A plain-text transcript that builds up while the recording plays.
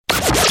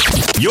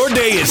Your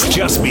day has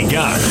just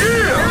begun.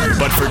 Yeah.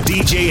 But for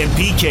DJ and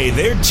PK,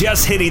 they're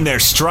just hitting their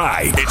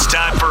stride. It's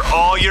time for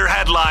all your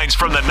headlines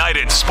from the night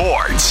in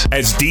sports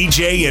as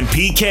DJ and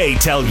PK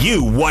tell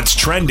you what's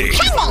trending.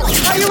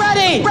 Are you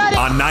ready?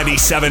 On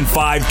 97.5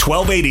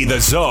 1280 The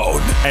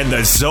Zone and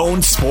The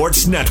Zone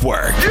Sports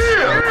Network.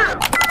 Yeah.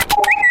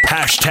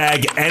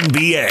 Hashtag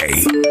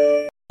NBA.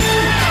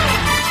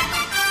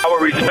 I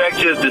would respect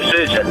his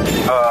decision.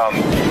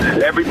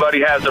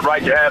 Everybody has the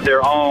right to have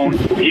their own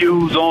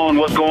views on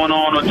what's going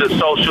on with the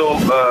social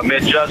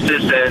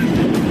injustice and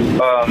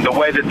the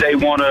way that they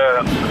want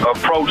to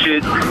approach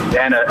it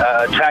and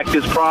attack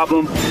this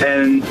problem.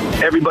 And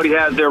everybody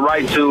has their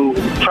right to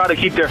try to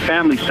keep their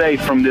family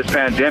safe from this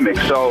pandemic.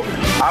 So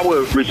I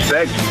would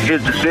respect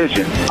his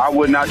decision. I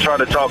would not try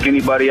to talk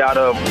anybody out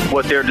of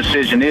what their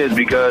decision is,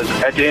 because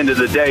at the end of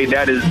the day,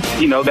 that is,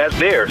 that's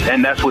theirs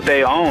and that's what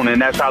they own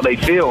and that's how they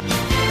feel.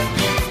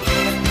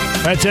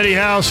 That's Eddie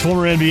House,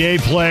 former NBA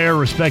player,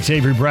 respects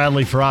Avery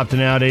Bradley for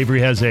opting out.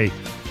 Avery has a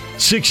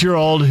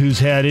 6-year-old who's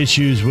had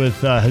issues with,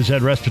 has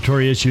had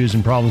respiratory issues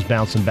and problems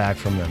bouncing back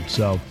from them.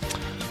 So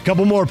a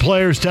couple more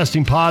players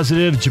testing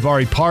positive.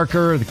 Jabari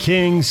Parker, the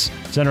Kings,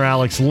 center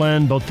Alex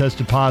Len, both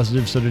tested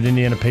positive. So did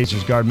Indiana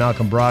Pacers guard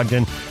Malcolm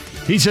Brogdon.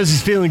 He says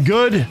he's feeling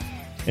good,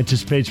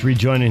 anticipates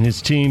rejoining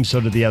his team. So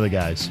did the other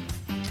guys.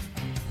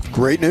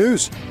 Great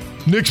news.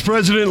 Knicks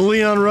president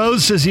Leon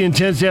Rose says he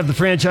intends to have the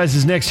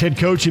franchise's next head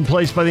coach in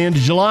place by the end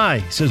of July.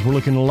 He says we're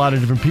looking at a lot of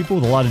different people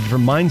with a lot of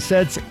different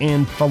mindsets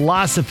and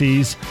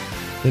philosophies.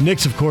 The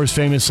Knicks, of course,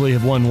 famously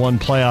have won one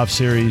playoff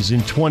series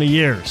in 20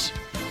 years.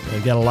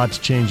 They've got a lot to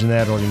change in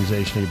that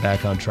organization to get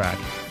back on track.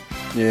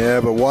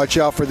 Yeah, but watch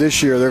out for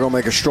this year. They're going to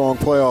make a strong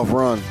playoff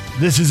run.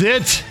 This is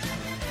it.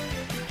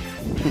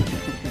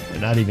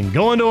 They're not even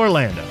going to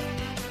Orlando.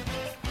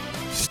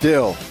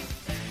 Still.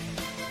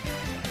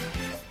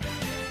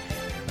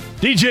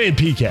 DJ and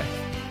PK.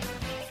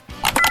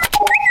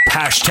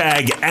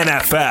 Hashtag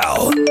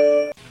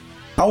NFL.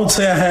 I would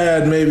say I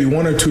had maybe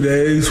 1 or 2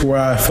 days where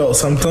I felt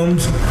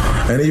symptoms,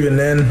 and even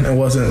then it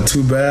wasn't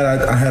too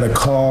bad. I had a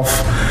cough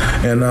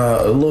and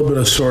a little bit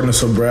of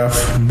shortness of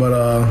breath, but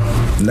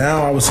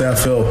now I would say I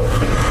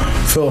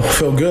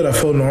feel good. I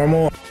feel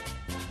normal.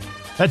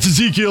 That's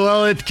Ezekiel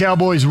Elliott, the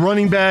Cowboys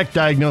running back,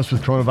 diagnosed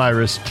with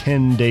coronavirus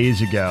 10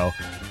 days ago.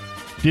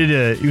 He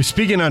was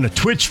speaking on a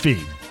Twitch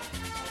feed.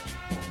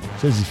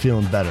 Says he's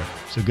feeling better,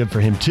 so good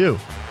for him too.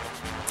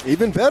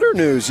 Even better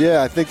news,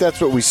 yeah. I think that's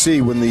what we see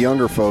when the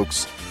younger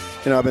folks,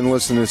 I've been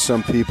listening to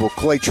some people.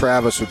 Clay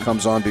Travis, who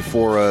comes on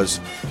before us,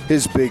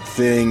 his big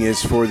thing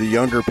is for the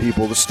younger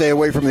people to stay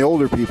away from the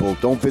older people.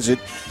 Don't visit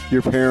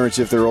your parents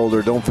if they're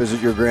older. Don't visit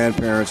your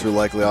grandparents, who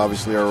likely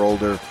obviously are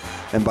older.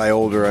 And by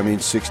older, I mean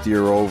 60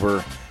 or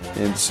over.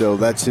 And so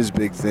that's his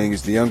big thing,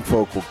 is the young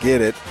folk will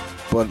get it,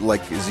 but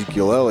like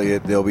Ezekiel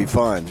Elliott, they'll be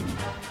fine.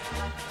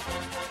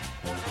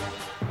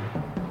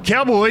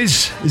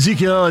 Cowboys,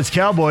 Ezekiel Elliott's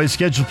Cowboys,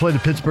 scheduled to play the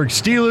Pittsburgh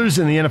Steelers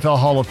in the NFL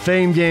Hall of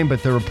Fame game,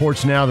 but there are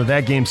reports now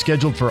that game's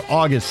scheduled for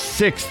August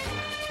 6th,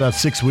 about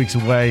 6 weeks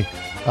away,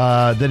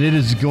 that it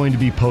is going to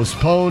be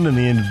postponed, and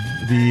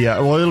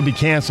it'll be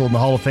canceled, and the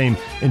Hall of Fame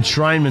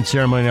enshrinement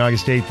ceremony on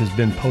August 8th has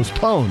been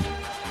postponed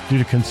due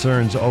to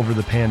concerns over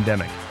the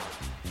pandemic.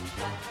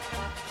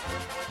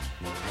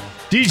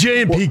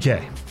 DJ and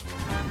PK.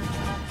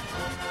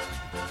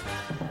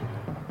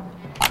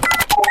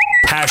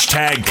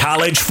 Hashtag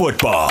college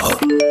football.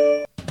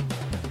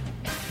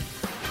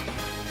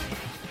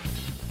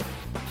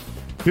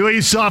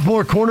 BYU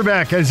sophomore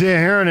cornerback Isaiah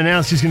Heron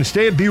announced he's going to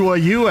stay at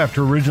BYU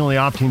after originally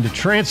opting to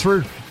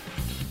transfer.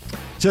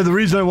 Said the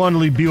reason I wanted to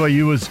leave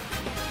BYU was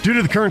due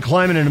to the current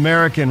climate in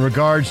America in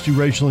regards to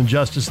racial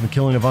injustice and the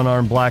killing of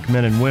unarmed black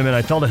men and women.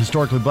 I felt a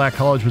historically black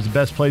college was the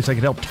best place I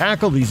could help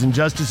tackle these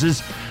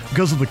injustices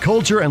because of the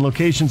culture and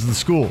locations of the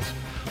schools.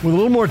 With a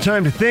little more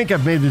time to think,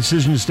 I've made the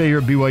decision to stay here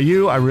at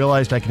BYU. I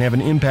realized I can have an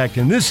impact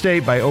in this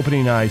state by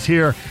opening eyes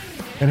here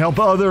and help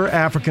other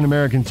African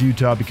Americans in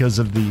Utah because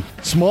of the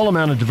small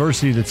amount of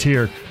diversity that's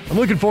here. I'm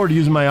looking forward to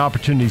using my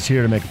opportunities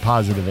here to make a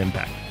positive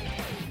impact.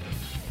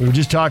 We were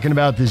just talking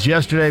about this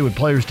yesterday with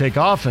players take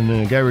off, and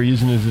then a guy we're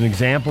using as an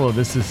example of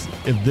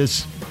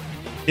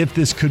if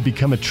this could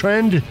become a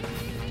trend.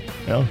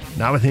 Well,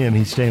 not with him.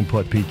 He's staying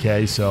put,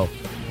 PK. So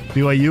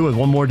BYU with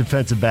one more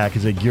defensive back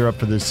as they gear up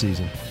for this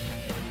season.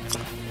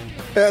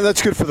 Yeah,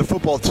 that's good for the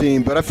football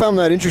team, but I found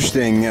that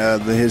interesting,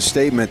 his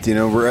statement,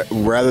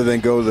 rather than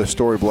go to the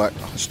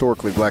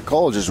historically black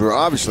colleges, where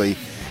obviously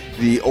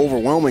the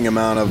overwhelming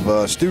amount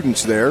of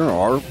students there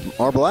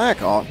are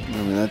black. I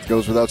mean, that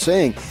goes without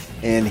saying.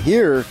 And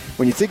here,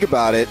 when you think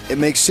about it, it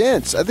makes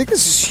sense. I think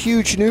this is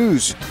huge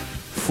news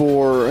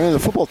for the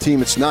football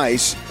team. It's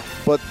nice,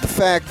 but the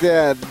fact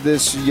that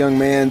this young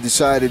man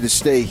decided to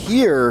stay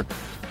here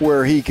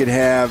where he could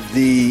have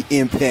the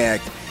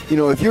impact.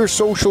 If you're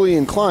socially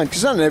inclined,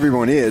 because not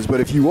everyone is, but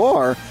if you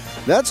are,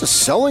 that's a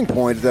selling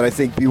point that I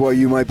think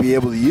BYU might be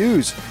able to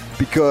use.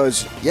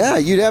 Because,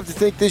 you'd have to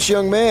think this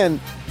young man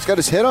has got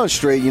his head on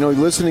straight.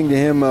 Listening to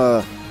him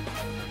or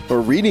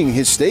reading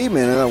his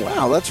statement, and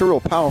wow, that's a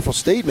real powerful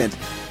statement.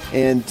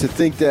 And to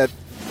think that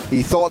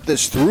he thought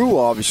this through,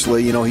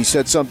 obviously. He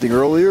said something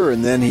earlier,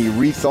 and then he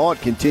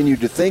rethought, continued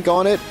to think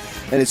on it,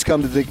 and it's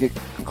come to the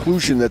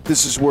conclusion that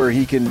this is where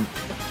he can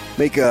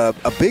make a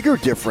bigger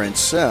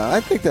difference. I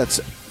think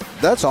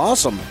that's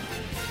awesome.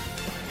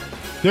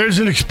 There's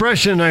an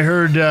expression I've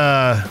heard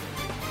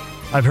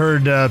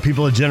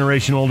people a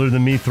generation older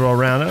than me throw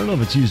around. I don't know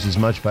if it's used as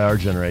much by our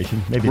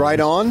generation. Maybe right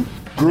on?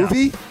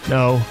 Groovy?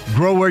 No.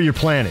 Grow where you're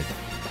planted.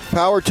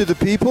 Power to the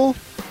people?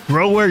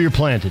 Grow where you're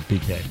planted,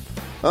 PK.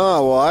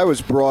 Oh, well, I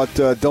was brought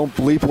don't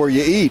bleep where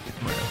you eat.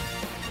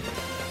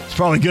 It's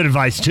probably good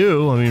advice,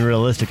 too. I mean,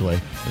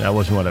 realistically. That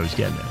wasn't what I was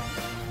getting at.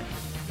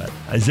 But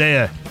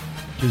Isaiah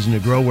choosing to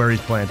grow where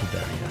he's planted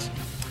there, yes.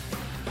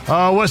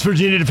 West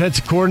Virginia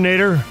defensive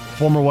coordinator,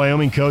 former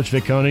Wyoming coach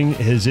Vic Koenning,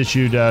 has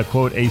issued,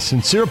 quote, a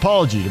sincere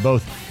apology to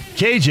both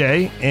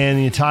KJ and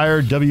the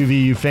entire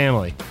WVU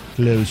family,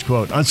 close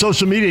quote. On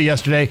social media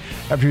yesterday,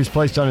 after he was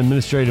placed on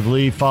administrative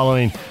leave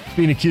following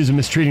being accused of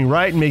mistreating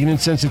Wright and making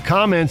insensitive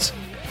comments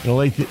in a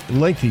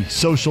lengthy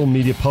social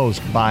media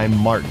post by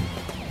Martin.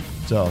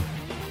 So,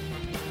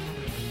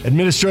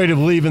 administrative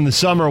leave in the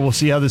summer. We'll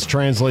see how this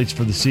translates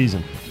for the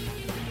season.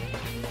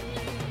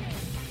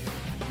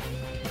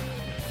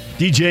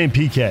 DJ and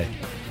PK.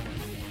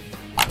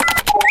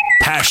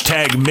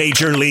 Hashtag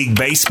Major League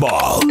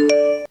Baseball.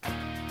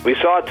 We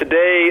saw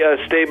today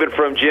a statement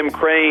from Jim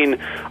Crane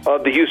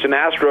of the Houston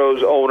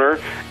Astros owner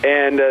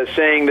and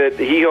saying that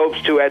he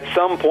hopes to, at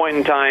some point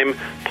in time,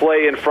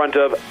 play in front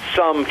of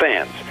some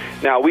fans.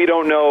 Now, we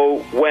don't know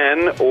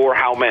when or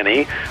how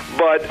many,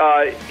 but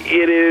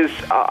it is,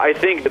 I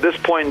think, at this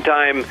point in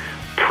time,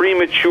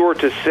 premature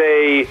to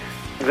say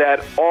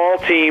that all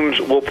teams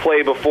will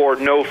play before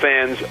no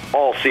fans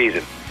all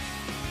season.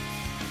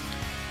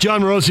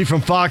 John Rossi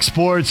from Fox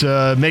Sports.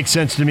 Makes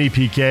sense to me,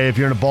 PK. If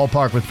you're in a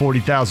ballpark with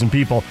 40,000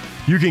 people,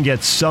 you can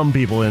get some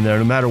people in there,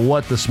 no matter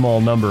what the small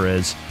number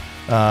is.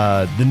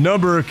 The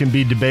number can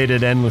be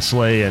debated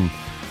endlessly, and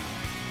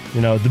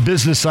the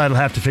business side will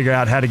have to figure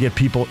out how to get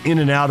people in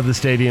and out of the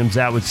stadiums.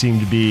 That would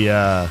seem to be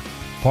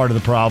part of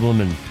the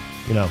problem. And,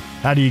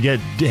 how do you get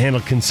to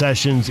handle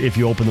concessions if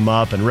you open them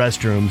up and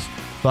restrooms?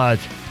 But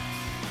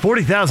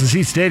 40,000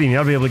 seat stadium, you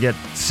ought to be able to get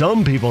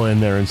some people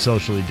in there and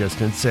socially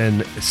distance,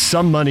 and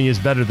some money is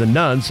better than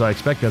none, so I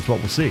expect that's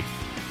what we'll see.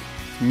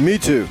 Me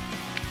too.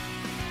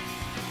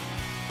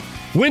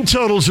 Win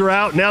totals are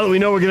out. Now that we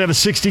know we're going to have a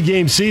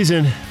 60-game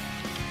season,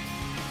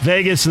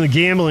 Vegas and the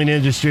gambling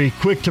industry,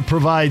 quick to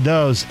provide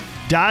those.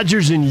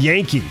 Dodgers and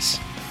Yankees,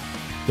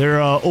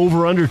 their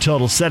over-under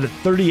total set at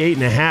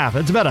 38.5.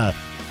 That's about a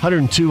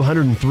 102,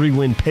 103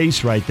 win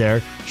pace right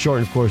there,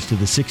 shortened, of course, to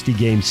the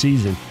 60-game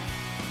season.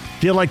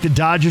 Feel like the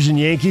Dodgers and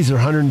Yankees are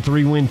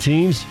 103 win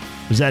teams?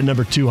 Or is that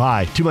number too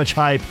high? Too much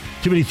hype,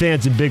 too many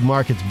fans in big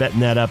markets betting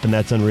that up, and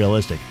that's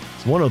unrealistic.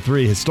 It's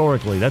 103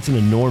 historically. That's an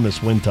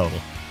enormous win total.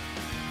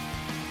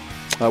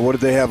 What did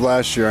they have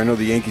last year? I know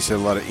the Yankees had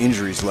a lot of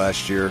injuries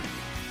last year.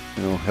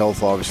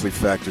 Health obviously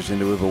factors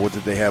into it, but what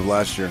did they have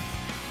last year?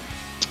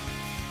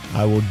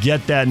 I will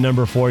get that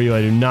number for you.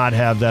 I do not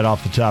have that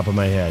off the top of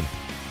my head.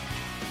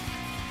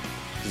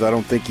 Because I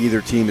don't think either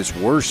team is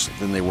worse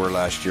than they were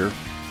last year.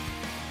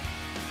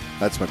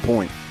 That's my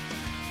point.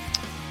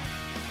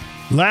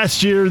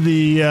 Last year,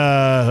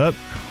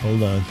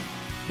 hold on.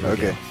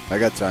 Okay, I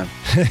got time.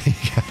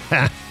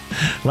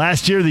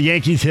 Last year, the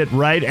Yankees hit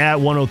right at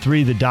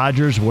 103. The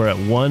Dodgers were at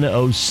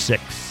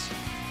 106.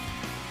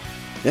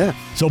 Yeah.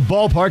 So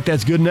ballpark,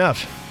 that's good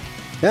enough.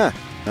 Yeah,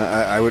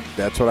 I would.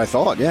 That's what I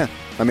thought. Yeah.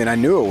 I mean, I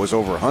knew it was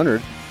over 100.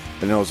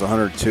 I know it was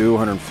 102,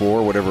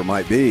 104, whatever it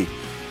might be.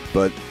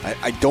 But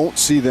I don't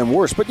see them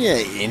worse. But yeah,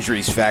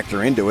 injuries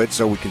factor into it.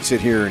 So we can sit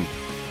here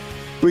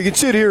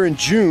in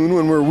June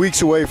when we're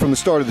weeks away from the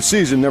start of the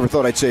season. Never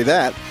thought I'd say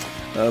that.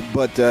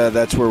 But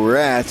that's where we're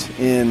at.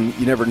 And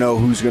you never know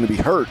who's going to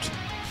be hurt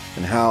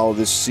and how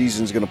this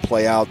season's going to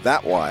play out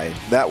that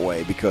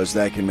way, because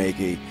that can make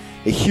a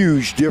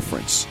huge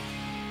difference.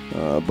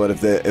 But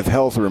if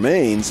health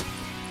remains,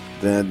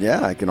 then,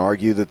 yeah, I can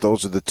argue that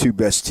those are the two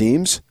best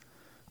teams.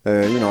 I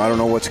don't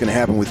know what's going to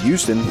happen with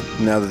Houston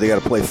now that they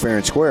got to play fair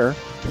and square.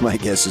 My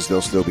guess is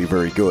they'll still be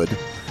very good.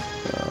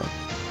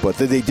 But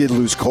they did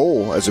lose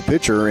Cole as a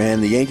pitcher,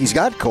 and the Yankees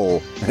got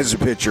Cole as a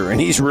pitcher, and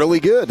he's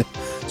really good.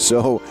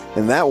 So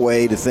in that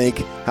way, to think,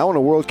 how in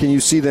the world can you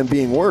see them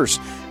being worse?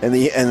 And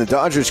the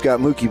Dodgers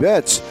got Mookie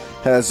Betts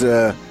as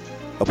a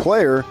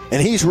player,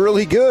 and he's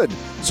really good.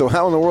 So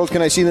how in the world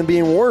can I see them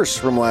being worse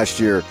from last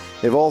year?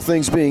 If all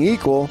things being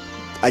equal,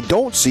 I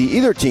don't see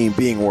either team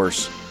being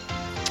worse.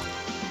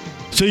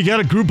 So you got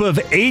a group of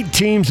 8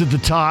 teams at the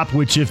top,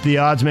 which, if the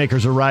odds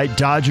makers are right,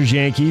 Dodgers,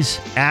 Yankees,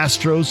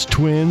 Astros,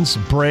 Twins,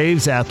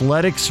 Braves,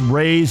 Athletics,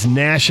 Rays,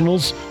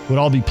 Nationals would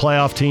all be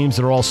playoff teams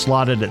that are all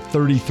slotted at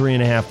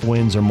 33.5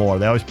 wins or more.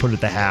 They always put it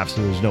at the half,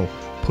 so there's no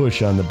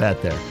push on the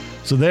bet there.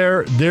 So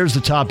there's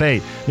the top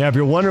 8. Now, if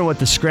you're wondering what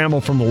the scramble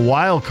from the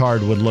wild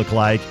card would look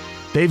like,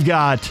 they've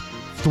got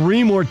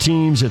 3 more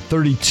teams at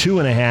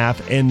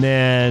 32.5, and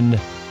then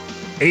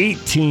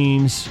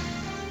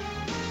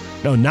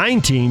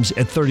 9 teams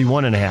at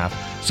 31.5.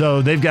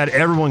 So they've got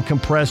everyone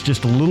compressed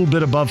just a little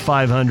bit above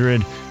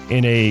 500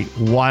 in a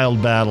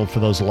wild battle for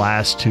those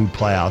last 2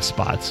 playoff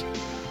spots.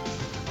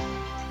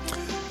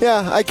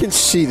 Yeah, I can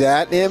see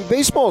that. And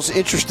baseball's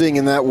interesting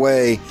in that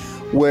way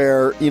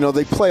where,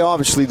 they play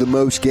obviously the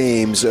most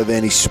games of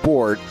any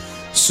sport.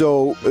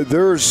 So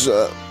there's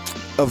a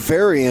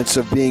variance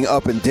of being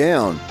up and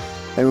down.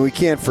 I mean, we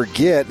can't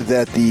forget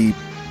that the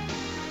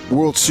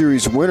World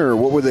Series winner,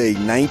 what were they,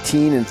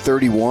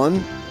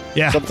 19-31?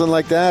 Yeah. Something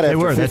like that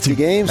after 50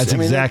 games? That's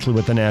exactly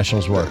what the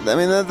Nationals were. I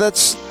mean,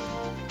 that's...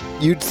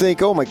 You'd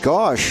think, oh, my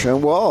gosh,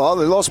 and well,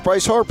 they lost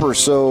Bryce Harper,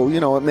 so,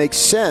 it makes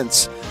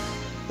sense.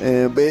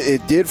 And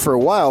it did for a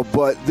while,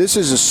 but this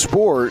is a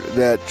sport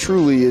that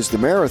truly is the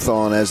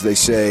marathon, as they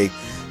say.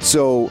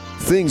 So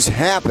things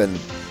happen,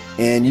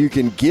 and you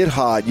can get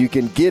hot, you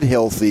can get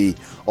healthy,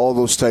 all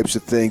those types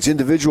of things.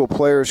 Individual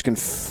players can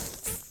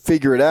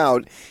figure it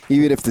out,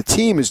 even if the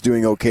team is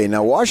doing okay.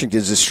 Now,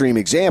 Washington's a extreme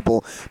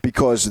example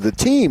because the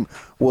team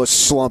was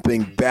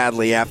slumping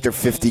badly after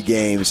 50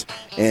 games.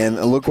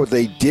 And look what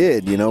they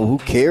did. Who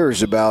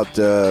cares about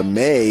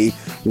May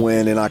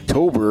when in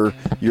October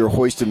you're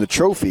hoisting the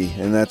trophy,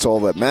 and that's all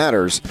that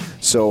matters.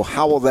 So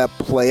how will that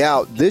play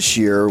out this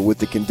year with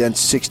the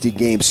condensed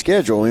 60-game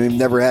schedule? We've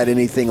never had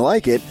anything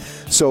like it,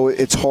 so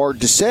it's hard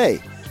to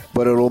say.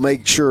 But it'll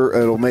make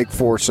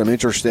for some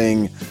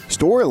interesting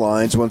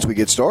storylines once we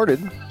get started.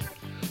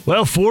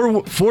 Well,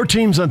 four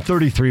teams on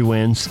 33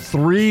 wins,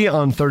 3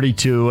 on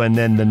 32, and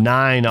then the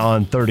 9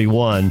 on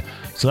 31.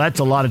 So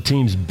that's a lot of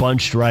teams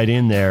bunched right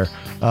in there.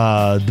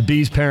 The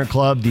Bees parent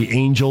club, the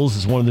Angels,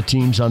 is one of the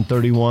teams on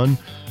 31.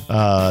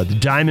 The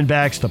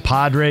Diamondbacks, the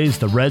Padres,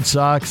 the Red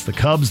Sox, the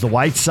Cubs, the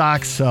White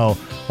Sox. So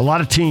a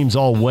lot of teams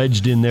all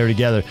wedged in there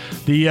together.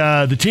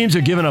 The teams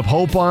are giving up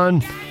hope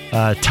on.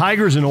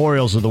 Tigers and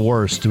Orioles are the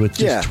worst with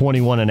just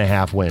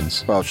 21.5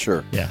 wins. Well,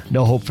 sure. Yeah,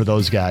 no hope for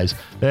those guys.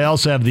 They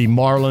also have the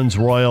Marlins,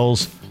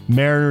 Royals,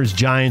 Mariners,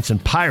 Giants,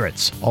 and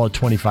Pirates, all at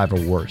 25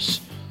 or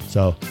worse.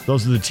 So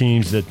those are the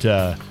teams that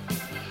the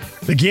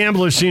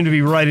gamblers seem to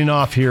be writing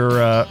off here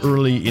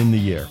early in the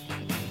year.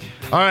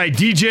 All right,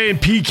 DJ and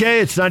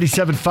PK, it's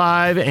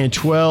 97.5 and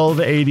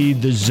 1280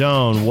 The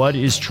Zone. What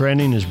is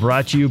Trending is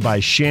brought to you by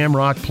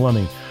Shamrock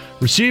Plumbing.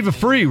 Receive a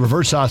free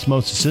reverse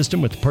osmosis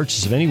system with the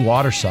purchase of any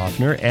water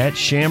softener at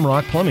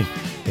Shamrock Plumbing.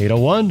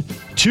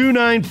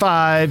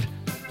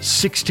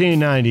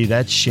 801-295-1690.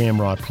 That's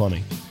Shamrock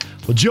Plumbing.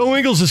 Well, Joe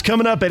Ingles is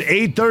coming up at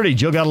 8:30.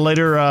 Joe got a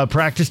later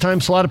practice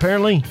time slot,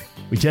 apparently.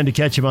 We tend to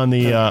catch him on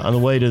the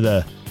way to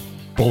the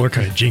Bowler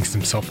kind of jinxed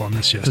himself on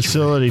this yesterday.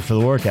 Facility for the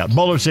workout.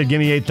 Bowler said, give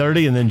me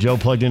 8:30, and then Joe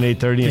plugged in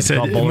 8:30. He said,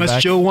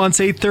 unless Joe wants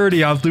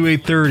 8:30, I'll do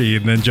 8:30.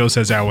 And then Joe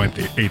says, I went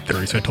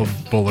 8:30. So I told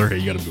Bowler, hey,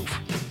 you got to move.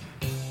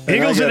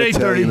 Ingles at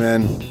 8:30.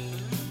 Man,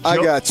 I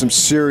got some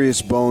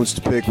serious bones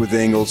to pick with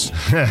Ingles.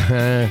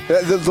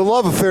 The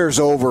love affair is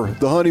over.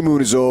 The honeymoon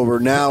is over.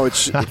 Now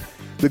it's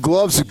the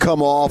gloves have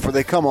come off, or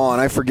they come on.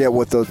 I forget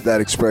what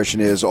that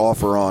expression is,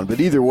 off or on. But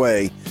either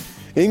way,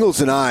 Ingles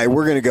and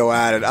we're going to go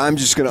at it. I'm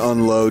just going to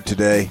unload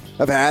today.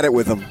 I've had it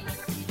with him.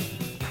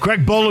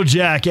 Craig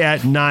Bolojack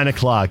at 9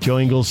 o'clock. Joe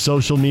Ingles'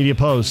 social media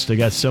post. They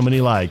got so many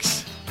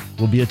likes.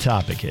 Will be a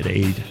topic at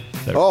 8:30.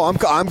 Oh,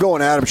 I'm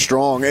going at him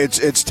strong.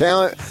 It's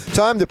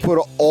time to put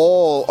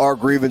all our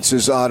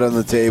grievances out on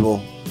the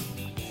table.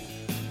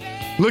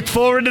 Look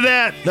forward to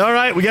that. All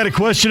right, we got a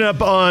question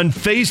up on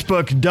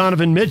Facebook.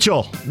 Donovan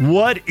Mitchell.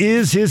 What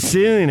is his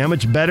ceiling? How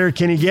much better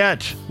can he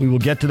get? We will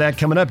get to that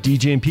coming up.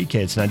 DJ and PK,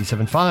 it's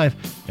 97.5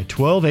 at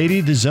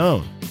 1280 The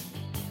Zone.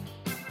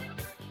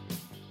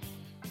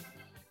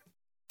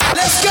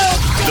 Let's go!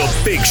 The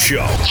Big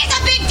Show. It's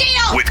a big deal!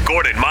 With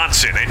Gordon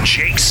Monson and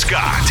Jake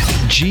Scott.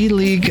 G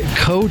League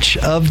Coach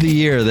of the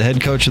Year, the head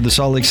coach of the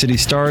Salt Lake City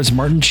Stars,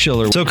 Martin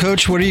Schiller. So,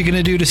 Coach, what are you going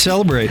to do to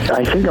celebrate?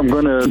 I think I'm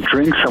going to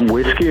drink some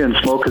whiskey and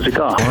smoke a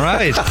cigar. All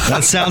right.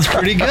 That sounds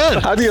pretty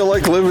good. How do you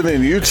like living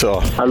in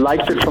Utah? I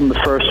liked it from the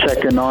first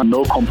second on.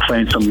 No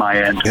complaints on my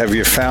end. Have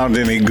you found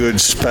any good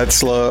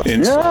Spätzle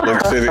in Salt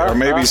Lake City? Or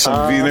maybe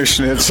some Wiener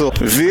Schnitzel?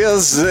 Wir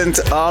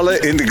sind alle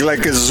in die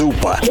gleiche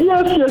Suppe.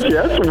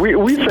 Yes.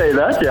 We say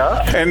that,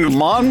 yeah. And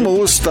man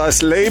muss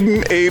das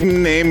Leben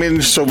eben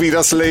nehmen, so wie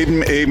das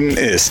Leben eben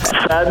ist.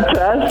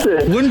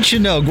 Fantastic. Wouldn't you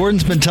know,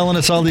 Gordon's been telling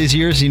us all these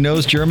years he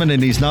knows German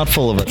and he's not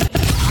full of it.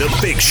 The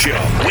Big Show,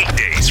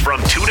 weekdays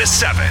from 2 to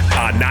 7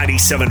 on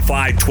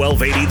 97.5,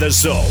 1280 The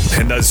Zone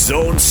and The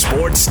Zone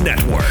Sports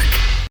Network.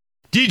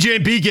 DJ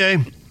and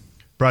PK,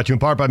 brought to you in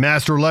part by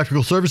Master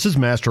Electrical Services.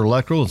 Master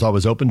Electrical is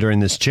always open during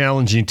this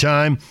challenging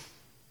time.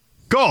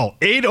 Call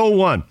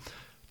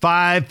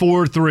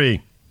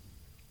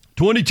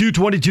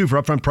 801-543-2222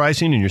 for upfront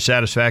pricing, and your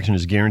satisfaction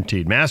is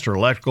guaranteed. Master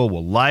Electrical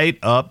will light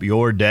up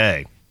your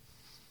day.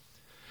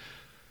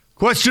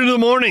 Question of the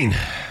morning.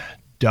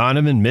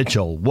 Donovan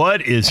Mitchell,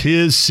 what is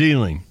his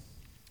ceiling?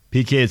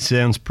 PK, it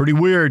sounds pretty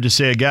weird to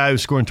say a guy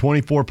who's scoring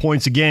 24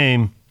 points a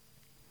game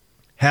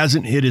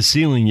hasn't hit his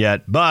ceiling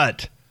yet,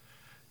 but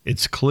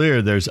it's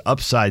clear there's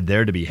upside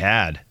there to be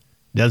had.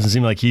 Doesn't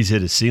seem like he's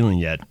hit his ceiling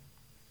yet.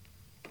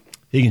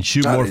 He can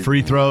shoot more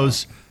free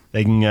throws.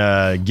 They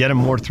can get him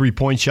more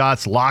three-point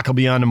shots. Locke will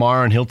be on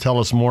tomorrow, and he'll tell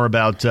us more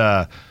about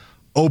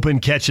open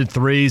catch at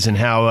threes and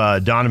how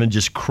Donovan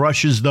just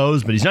crushes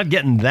those, but he's not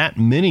getting that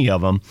many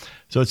of them.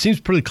 So it seems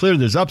pretty clear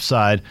there's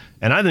upside,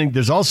 and I think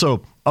there's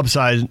also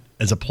upside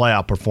as a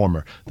playoff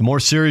performer. The more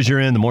series you're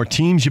in, the more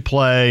teams you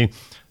play,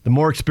 the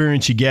more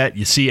experience you get.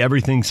 You see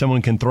everything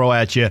someone can throw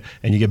at you,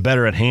 and you get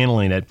better at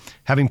handling it.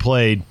 Having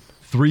played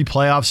 3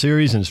 playoff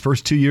series in his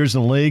first 2 years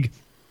in the league,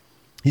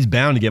 he's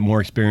bound to get more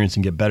experience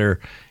and get better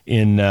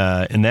in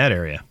that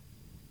area.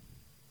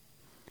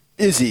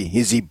 Is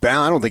he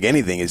bound? I don't think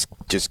anything is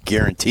just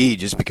guaranteed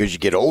just because you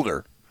get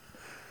older.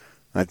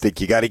 I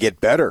think you got to get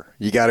better.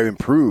 You got to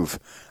improve.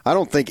 I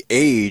don't think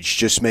age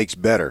just makes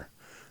better.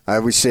 I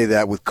always say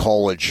that with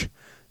college.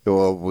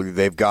 Well,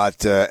 they've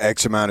got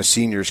X amount of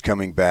seniors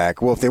coming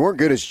back. Well, if they weren't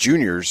good as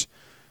juniors,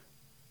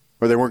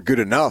 or they weren't good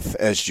enough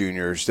as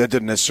juniors, that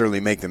doesn't necessarily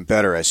make them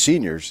better as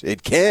seniors.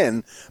 It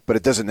can, but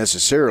it doesn't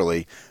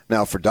necessarily.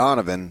 Now, for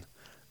Donovan,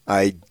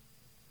 I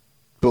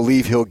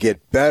believe he'll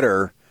get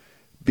better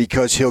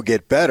because he'll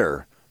get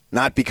better,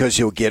 not because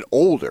he'll get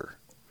older.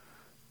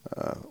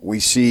 We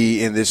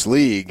see in this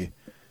league,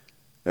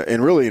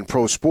 and really in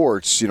pro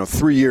sports,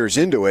 3 years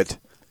into it,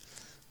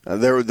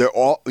 they're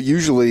all,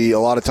 usually a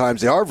lot of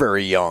times they are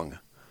very young,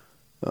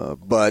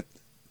 but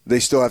they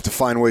still have to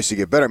find ways to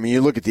get better. I mean,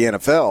 you look at the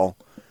NFL,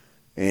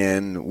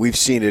 and we've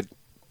seen it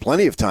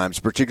plenty of times,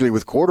 particularly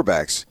with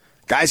quarterbacks.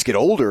 Guys get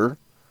older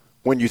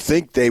when you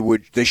think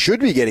they should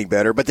be getting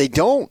better, but they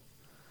don't.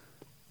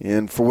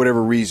 And for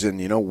whatever reason,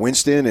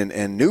 Winston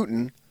and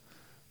Newton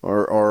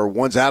are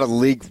one's out of the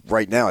league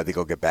right now. I think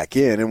he'll get back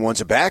in, and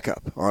one's a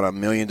backup on $1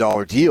 million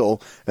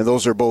deal, and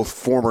those are both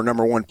former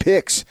number 1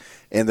 picks,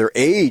 and their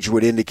age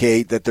would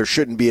indicate that there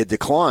shouldn't be a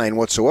decline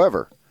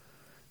whatsoever.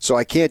 So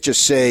I can't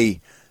just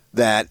say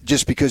that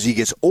just because he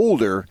gets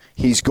older,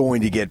 he's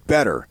going to get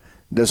better.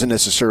 It doesn't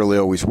necessarily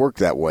always work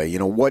that way.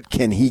 What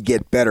can he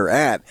get better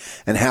at,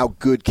 and how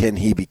good can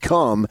he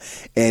become,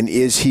 and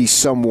is he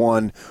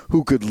someone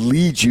who could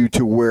lead you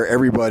to where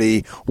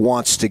everybody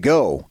wants to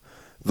go?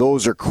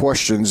 Those are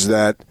questions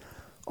that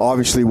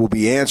obviously will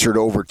be answered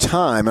over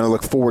time, and I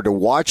look forward to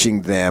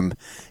watching them.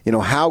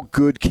 How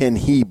good can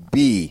he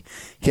be?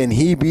 Can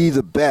he be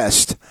the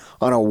best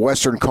on a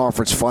Western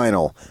Conference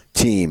Final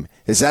team?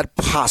 Is that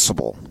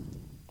possible?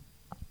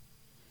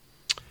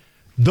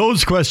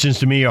 Those questions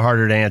to me are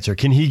harder to answer.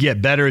 Can he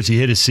get better as he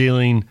hit his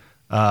ceiling?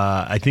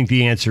 I think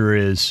the answer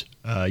is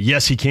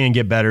yes, he can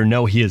get better.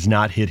 No, he has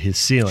not hit his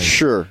ceiling.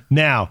 Sure.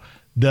 Now,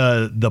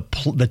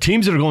 the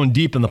teams that are going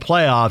deep in the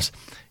playoffs,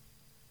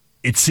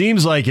 it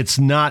seems like it's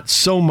not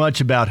so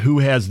much about who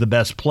has the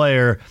best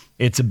player.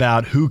 It's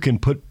about who can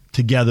put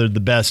together the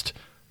best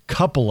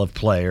couple of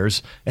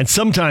players. And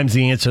sometimes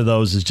the answer to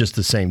those is just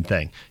the same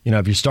thing.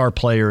 If your star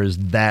player is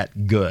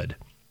that good.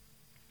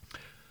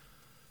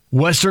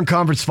 Western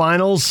Conference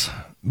Finals,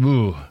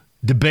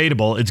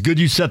 debatable. It's good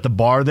you set the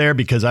bar there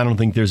because I don't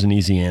think there's an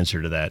easy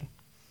answer to that.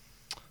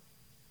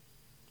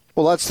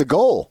 Well, that's the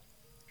goal.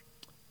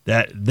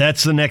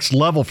 That's the next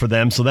level for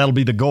them, so that'll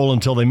be the goal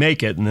until they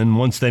make it. And then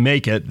once they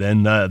make it,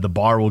 then the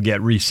bar will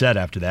get reset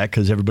after that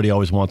because everybody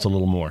always wants a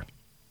little more.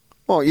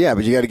 Well, yeah,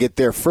 but you got to get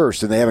there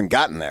first, and they haven't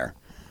gotten there.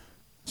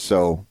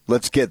 So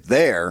let's get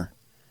there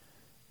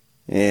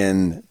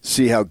and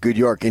see how good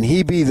you are. Can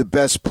he be the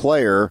best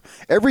player?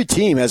 Every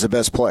team has a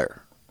best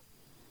player.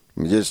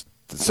 It's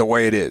the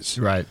way it is.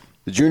 Right.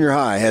 The junior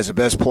high has a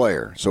best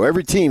player. So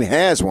every team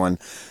has one.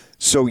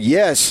 So,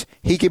 yes,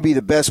 he can be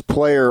the best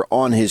player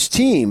on his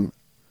team.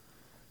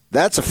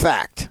 That's a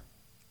fact,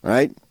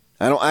 right?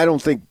 I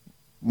don't think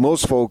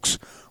most folks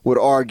would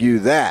argue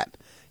that.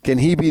 Can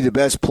he be the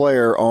best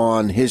player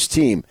on his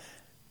team?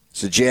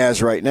 It's the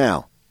Jazz right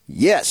now.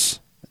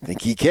 Yes, I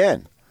think he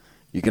can.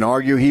 You can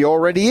argue he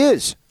already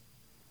is.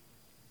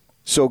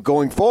 So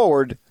going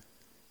forward,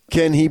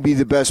 can he be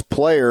the best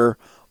player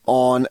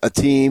on a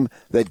team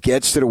that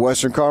gets to the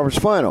Western Conference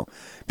Final?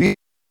 Be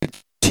a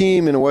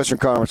team in a Western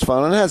Conference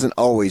Final, and it hasn't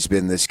always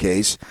been this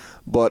case,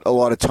 but a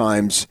lot of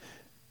times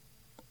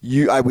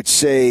I would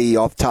say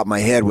off the top of my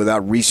head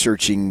without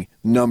researching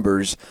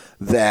numbers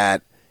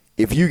that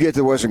if you get to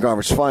the Western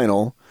Conference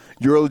Final,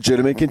 you're a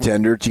legitimate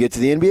contender to get to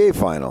the NBA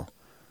Final.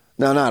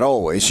 Now, not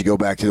always. You go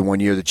back to the one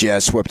year the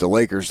Jazz swept the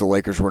Lakers. The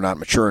Lakers were not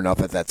mature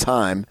enough at that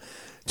time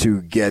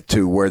to get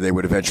to where they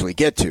would eventually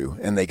get to,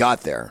 and they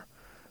got there.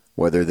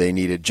 Whether they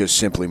needed just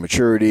simply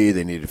maturity,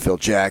 they needed Phil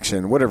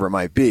Jackson, whatever it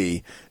might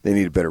be, they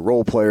needed better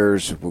role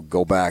players. We'll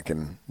go back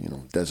and,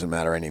 it doesn't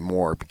matter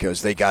anymore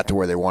because they got to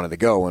where they wanted to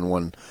go and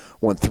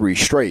won 3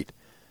 straight.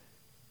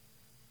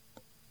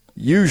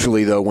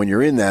 Usually, though, when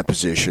you're in that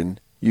position,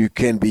 you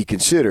can be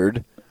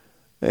considered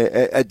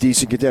a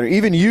decent contender.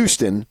 Even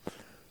Houston,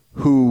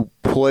 who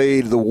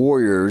played the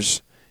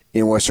Warriors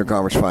in Western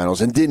Conference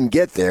Finals and didn't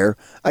get there,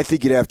 I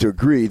think you'd have to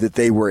agree that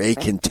they were a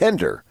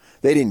contender.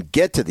 They didn't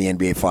get to the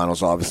NBA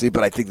Finals, obviously,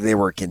 but I think they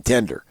were a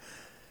contender.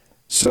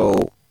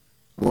 So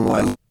when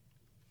I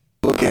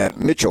look at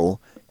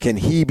Mitchell, can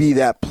he be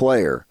that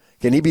player?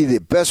 Can he be the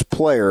best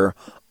player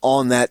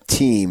on that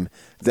team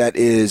that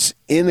is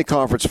in the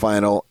conference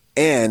final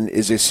and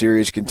is a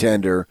serious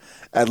contender,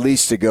 at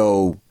least to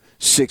go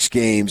 6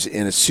 games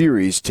in a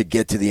series to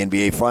get to the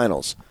NBA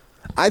Finals.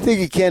 I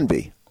think it can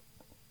be.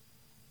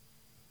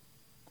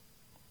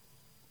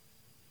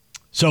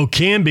 So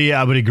can be,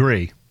 I would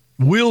agree.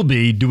 Will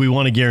be, do we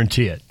want to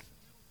guarantee it?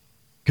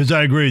 Because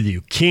I agree with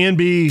you. Can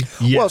be,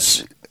 yes.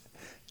 Well,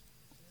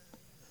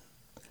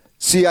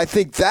 see, I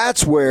think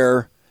that's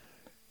where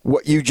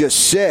what you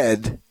just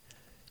said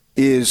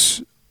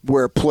is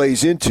where it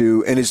plays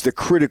into and is the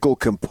critical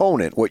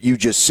component. What you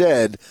just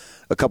said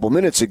a couple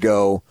minutes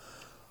ago,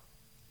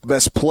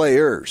 best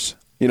players.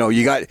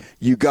 You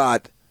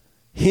got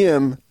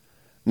him.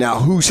 Now,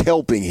 who's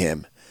helping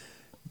him?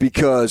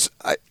 Because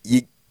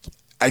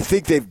I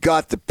think they've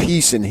got the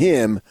piece in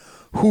him.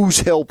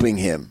 Who's helping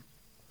him?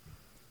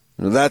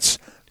 That's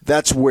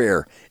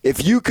where.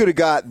 If you could have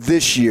got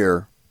this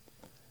year,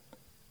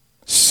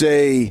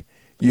 say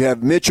you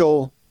have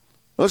Mitchell.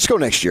 Let's go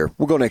next year.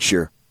 We'll go next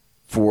year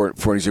for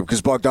an example,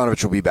 because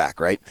Bogdanovich will be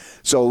back, right?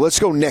 So let's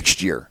go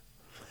next year.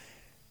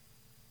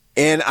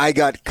 And I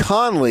got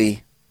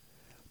Conley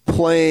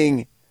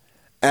playing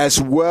as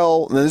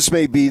well. Now this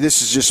may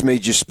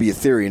just be a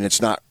theory, and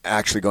it's not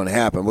actually going to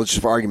happen. Let's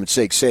just, for argument's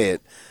sake, say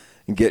it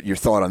and get your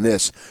thought on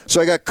this. So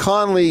I got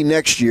Conley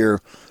next year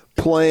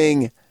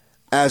playing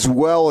as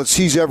well as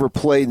he's ever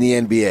played in the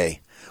NBA,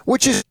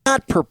 which is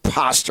not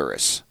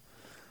preposterous.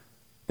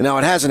 Now,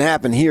 it hasn't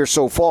happened here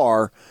so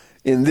far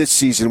in this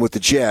season with the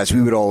Jazz.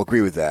 We would all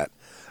agree with that.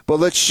 But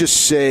let's just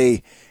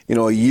say,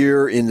 a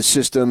year in the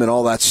system and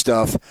all that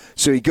stuff.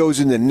 So he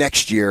goes into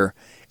next year,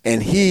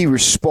 and he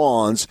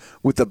responds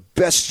with the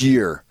best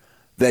year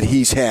that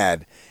he's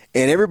had.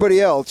 And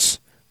everybody else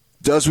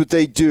does what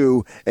they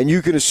do, and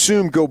you can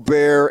assume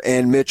Gobert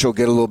and Mitchell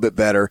get a little bit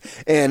better.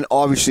 And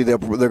obviously they're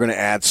going to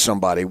add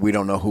somebody. We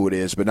don't know who it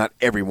is, but not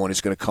everyone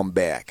is going to come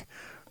back,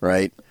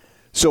 right?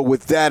 So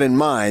with that in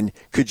mind,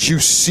 could you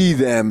see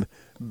them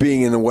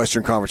being in the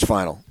Western Conference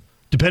Final?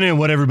 Depending on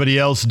what everybody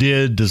else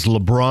did, does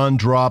LeBron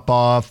drop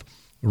off?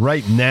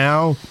 Right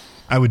now,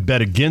 I would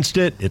bet against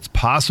it. It's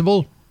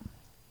possible.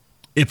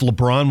 If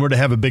LeBron were to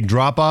have a big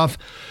drop-off,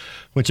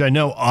 which I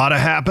know ought to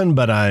happen,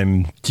 but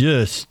I'm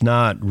just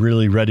not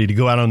really ready to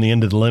go out on the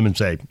end of the limb and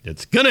say,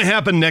 it's going to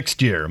happen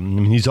next year. I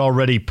mean, he's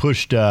already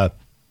pushed the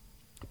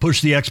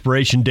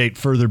expiration date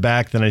further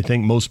back than I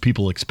think most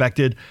people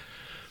expected.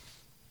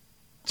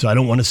 So I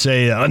don't want to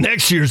say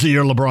next year's the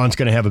year LeBron's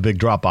going to have a big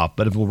drop-off.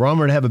 But if LeBron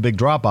were to have a big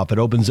drop-off, it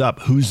opens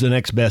up who's the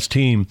next best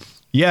team.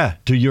 Yeah,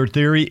 to your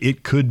theory,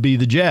 it could be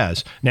the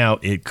Jazz. Now,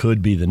 it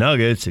could be the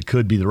Nuggets. It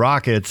could be the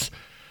Rockets.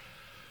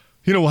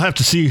 We'll have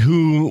to see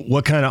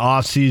what kind of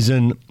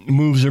offseason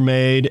moves are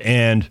made.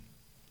 And,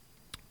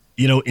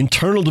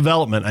 internal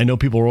development, I know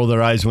people roll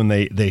their eyes when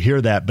they hear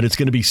that, but it's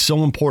going to be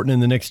so important in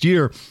the next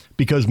year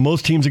because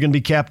most teams are going to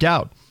be capped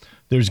out.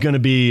 There's going to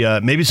be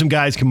maybe some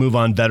guys can move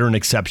on veteran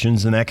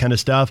exceptions and that kind of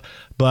stuff.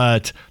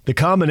 But the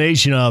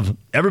combination of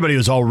everybody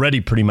was already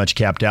pretty much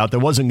capped out. There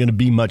wasn't going to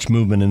be much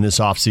movement in this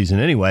offseason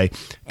anyway,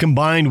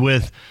 combined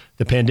with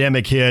the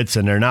pandemic hits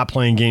and they're not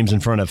playing games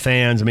in front of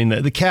fans. I mean,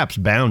 the cap's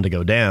bound to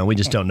go down. We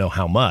just don't know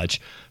how much.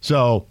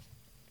 So,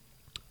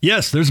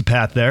 yes, there's a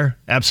path there.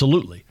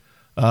 Absolutely.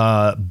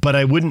 But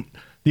I wouldn't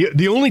 –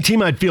 the only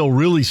team I'd feel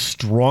really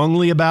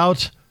strongly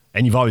about –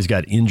 and you've always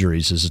got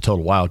injuries as a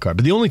total wild card.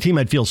 But the only team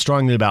I'd feel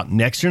strongly about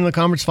next year in the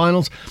conference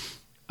finals,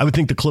 I would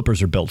think the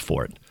Clippers are built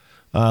for it.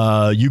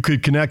 You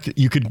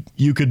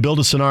could build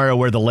a scenario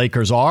where the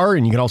Lakers are,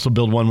 and you can also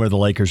build one where the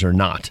Lakers are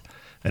not.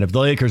 And if the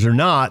Lakers are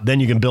not, then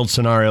you can build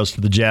scenarios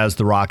for the Jazz,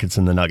 the Rockets,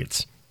 and the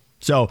Nuggets.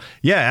 So,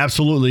 yeah,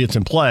 absolutely, it's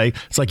in play.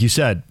 It's like you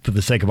said, for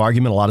the sake of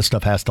argument, a lot of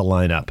stuff has to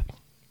line up.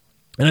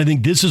 And I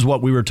think this is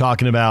what we were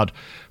talking about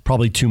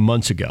probably 2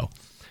 months ago,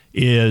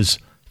 is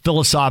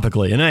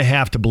philosophically, and I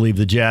have to believe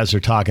the Jazz are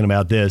talking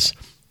about this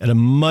at a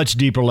much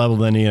deeper level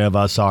than any of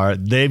us are.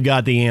 They've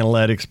got the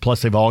analytics,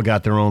 plus they've all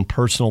got their own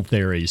personal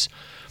theories.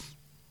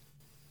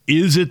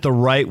 Is it the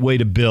right way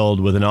to build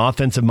with an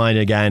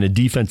offensive-minded guy and a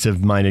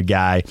defensive-minded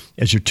guy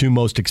as your two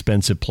most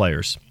expensive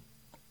players?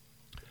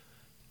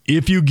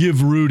 If you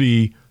give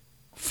Rudy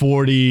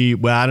 40,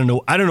 well, I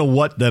don't know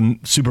what the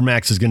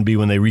Supermax is going to be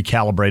when they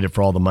recalibrate it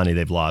for all the money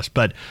they've lost,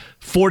 but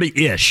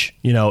 40-ish.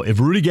 If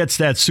Rudy gets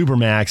that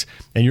Supermax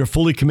and you're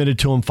fully committed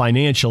to him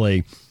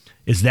financially,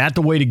 is that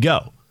the way to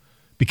go?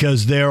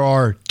 Because there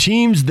are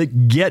teams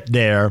that get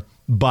there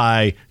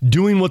by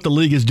doing what the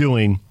league is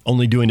doing,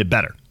 only doing it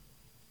better.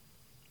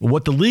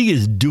 What the league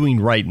is doing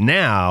right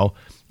now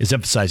is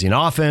emphasizing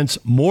offense,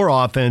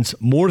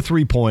 more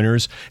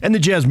three-pointers, and the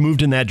Jazz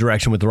moved in that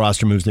direction with the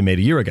roster moves they made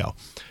a year ago.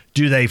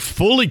 Do they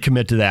fully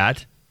commit to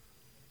that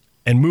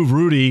and move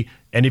Rudy?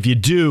 And if you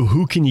do,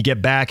 who can you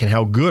get back and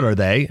how good are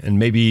they? And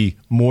maybe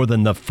more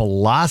than the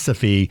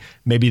philosophy,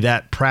 maybe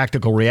that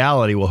practical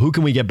reality, well, who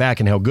can we get back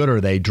and how good are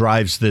they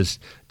drives this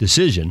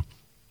decision.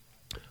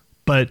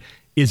 But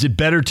is it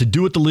better to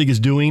do what the league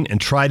is doing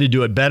and try to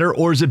do it better?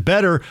 Or is it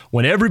better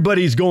when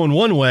everybody's going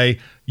one way,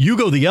 you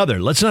go the other?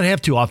 Let's not have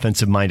two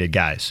offensive-minded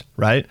guys,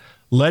 right?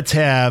 Let's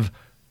have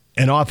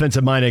an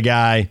offensive-minded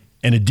guy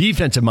and a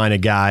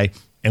defensive-minded guy,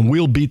 and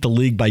we'll beat the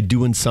league by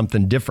doing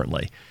something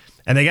differently.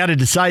 And they got to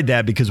decide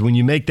that, because when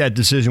you make that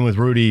decision with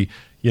Rudy,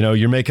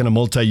 you're making a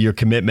multi-year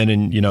commitment,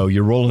 and,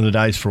 you're rolling the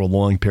dice for a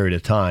long period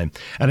of time.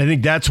 And I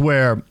think that's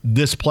where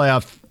this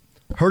playoff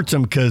hurts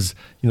them, because,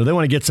 they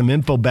want to get some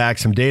info back,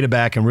 some data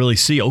back, and really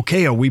see,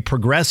 okay, are we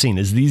progressing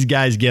as these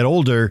guys get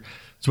older?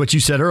 It's what you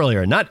said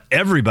earlier. Not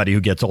everybody who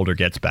gets older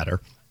gets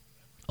better.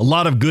 A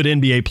lot of good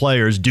NBA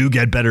players do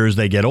get better as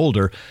they get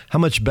older. How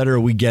much better are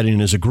we getting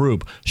as a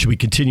group? Should we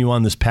continue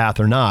on this path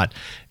or not?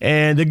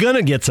 And they're going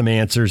to get some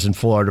answers in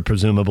Florida,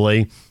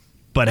 presumably.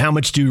 But how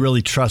much do you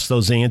really trust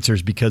those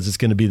answers? Because it's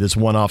going to be this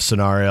one-off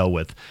scenario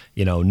with,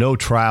 no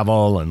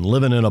travel and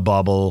living in a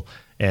bubble,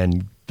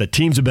 and the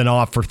teams have been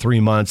off for 3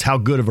 months. How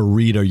good of a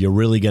read are you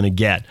really going to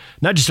get?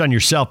 Not just on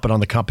yourself, but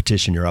on the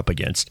competition you're up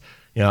against.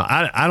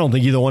 I don't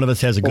think either one of us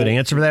has a good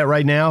answer for that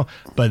right now,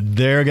 but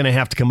they're going to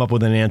have to come up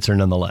with an answer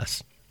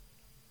nonetheless.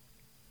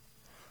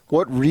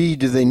 What read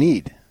do they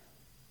need?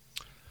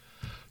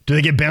 Do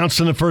they get bounced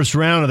in the first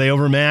round? Are they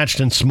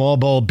overmatched and small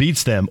ball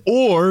beats them?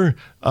 Or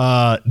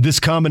this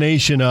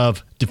combination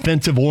of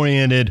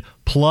defensive-oriented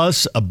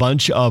plus a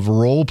bunch of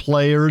role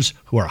players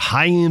who are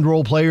high-end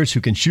role players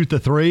who can shoot the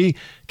three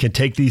can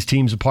take these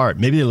teams apart.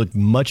 Maybe they look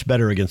much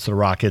better against the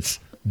Rockets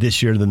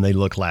this year than they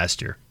looked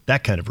last year.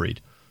 That kind of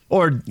read.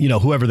 Or,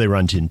 whoever they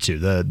run into,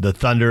 the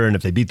Thunder, and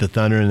if they beat the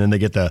Thunder and then they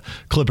get the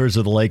Clippers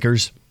or the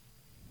Lakers.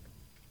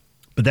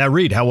 But that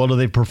read, how well do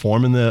they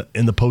perform in the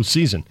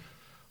postseason?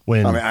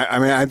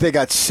 I think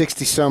got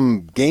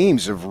 60-some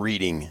games of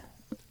reading.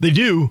 They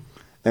do.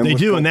 And they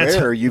with do, Gobert, and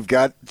that's you've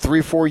got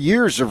 3-4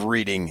 years of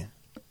reading.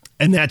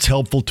 And that's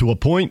helpful to a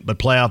point, but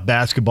playoff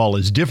basketball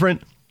is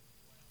different.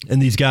 And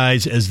these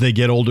guys, as they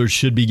get older,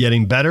 should be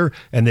getting better,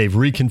 and they've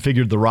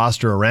reconfigured the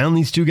roster around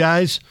these two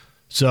guys.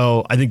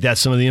 So I think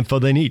that's some of the info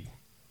they need.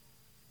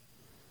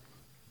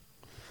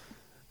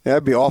 Yeah,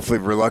 I'd be awfully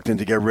reluctant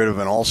to get rid of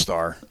an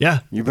all-star. Yeah.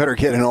 You better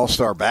get an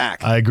all-star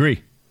back. I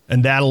agree.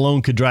 And that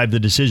alone could drive the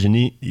decision.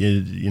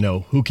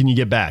 Who can you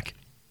get back?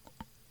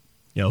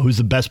 Who's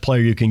the best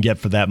player you can get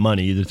for that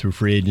money, either through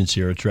free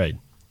agency or a trade?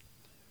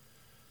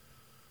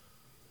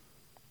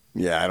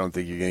 Yeah, I don't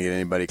think you're going to get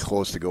anybody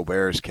close to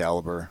Gobert's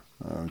caliber.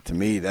 To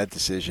me, that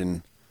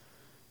decision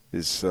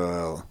is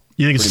you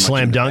think it's a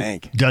slam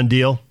dunk, done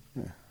deal?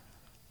 Yeah.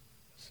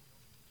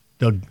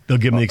 They'll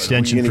give him the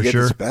extension for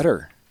sure. This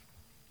better.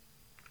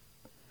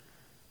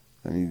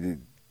 I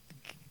mean,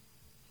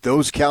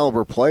 those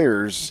caliber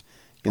players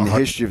in the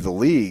history of the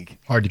league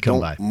hard to come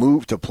don't by.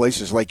 Move to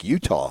places like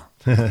Utah.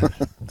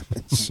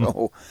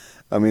 So,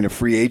 I mean, a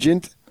free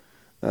agent,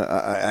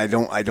 I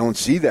don't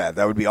see that.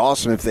 That would be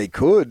awesome if they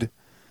could,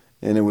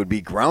 and it would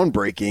be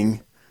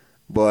groundbreaking.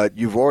 But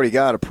you've already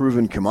got a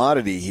proven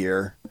commodity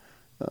here.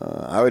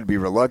 I would be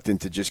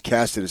reluctant to just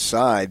cast it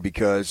aside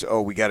because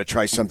we got to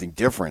try something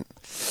different.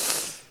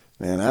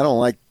 Man, I don't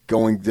like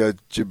going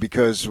to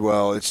because,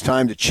 it's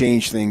time to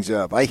change things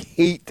up. I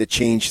hate to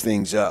change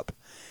things up.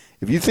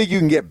 If you think you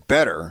can get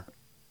better,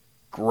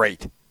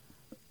 great.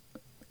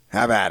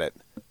 Have at it.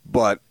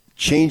 But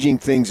changing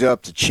things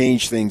up to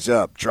change things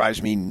up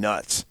drives me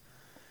nuts.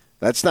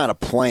 That's not a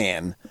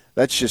plan.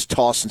 That's just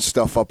tossing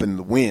stuff up in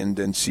the wind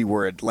and see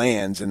where it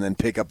lands and then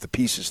pick up the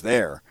pieces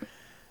there.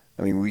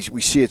 I mean, we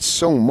see it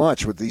so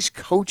much with these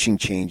coaching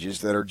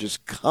changes that are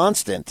just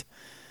constant.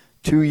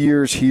 2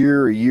 years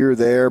here, a year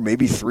there,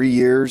 maybe 3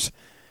 years.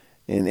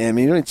 And I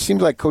mean, it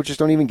seems like coaches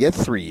don't even get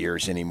 3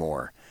 years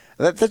anymore.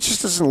 That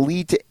just doesn't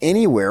lead to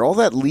anywhere. All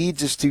that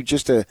leads is to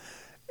just a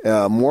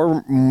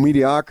more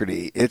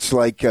mediocrity. It's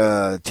like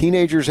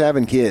teenagers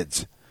having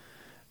kids.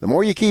 The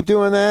more you keep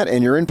doing that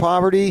and you're in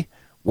poverty,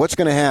 what's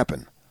going to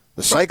happen?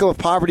 The cycle of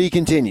poverty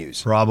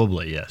continues.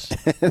 Probably, yes.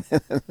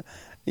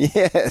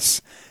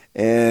 Yes.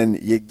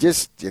 And you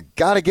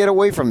got to get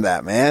away from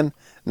that, man.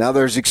 Now,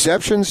 there's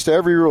exceptions to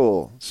every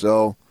rule.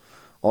 So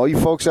all you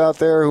folks out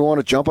there who want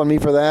to jump on me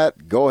for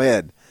that, go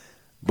ahead.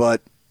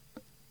 But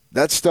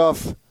that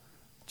stuff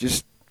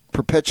just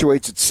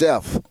perpetuates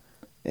itself.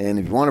 And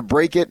if you want to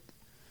break it,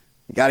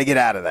 you got to get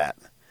out of that.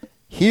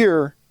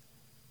 Here,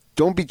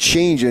 don't be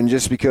changing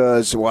just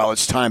because,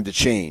 it's time to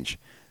change.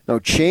 No,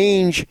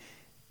 change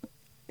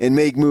and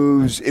make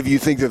moves if you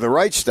think they're the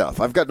right stuff.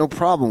 I've got no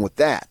problem with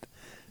that.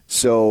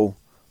 So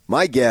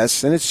my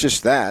guess, and it's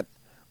just that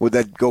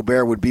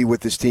Gobert would be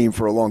with this team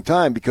for a long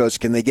time because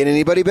can they get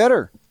anybody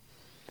better?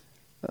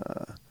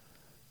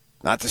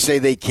 Not to say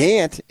they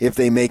can't if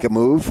they make a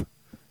move.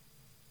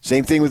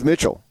 Same thing with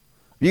Mitchell.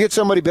 If you get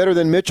somebody better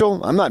than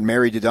Mitchell, I'm not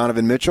married to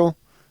Donovan Mitchell.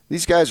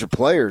 These guys are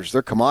players.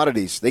 They're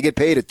commodities. They get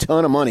paid a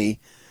ton of money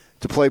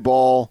to play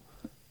ball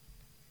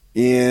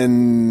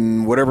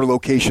in whatever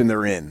location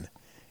they're in.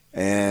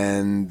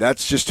 And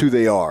that's just who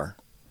they are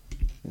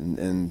and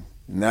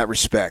in that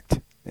respect.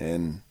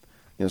 And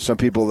some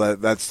people,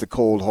 that's the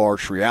cold,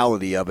 harsh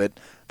reality of it.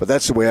 But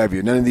that's the way I view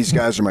it. None of these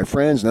guys are my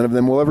friends. None of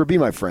them will ever be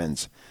my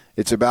friends.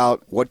 It's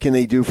about what can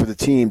they do for the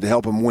team to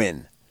help them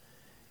win.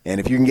 And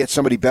if you can get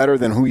somebody better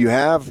than who you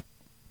have,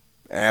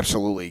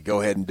 absolutely,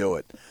 go ahead and do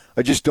it.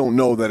 I just don't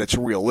know that it's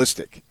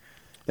realistic.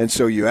 And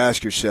so you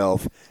ask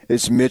yourself,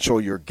 is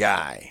Mitchell your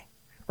guy?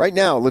 Right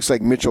now, it looks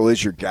like Mitchell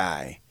is your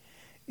guy,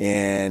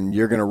 and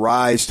you're going to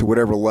rise to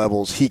whatever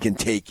levels he can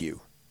take you.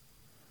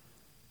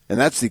 And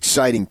that's the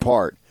exciting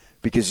part,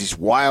 because he's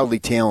wildly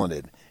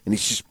talented, and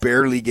he's just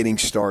barely getting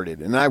started.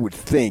 And I would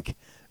think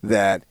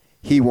that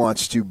he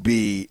wants to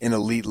be an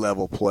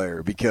elite-level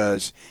player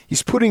because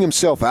he's putting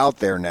himself out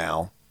there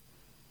now.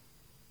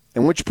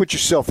 And once you put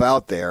yourself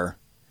out there,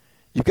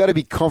 you've got to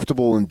be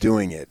comfortable in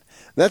doing it.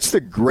 That's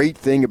the great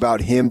thing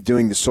about him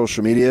doing the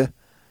social media,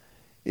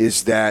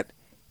 is that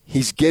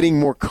he's getting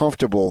more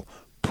comfortable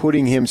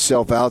putting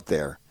himself out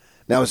there.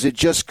 Now, is it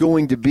just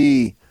going to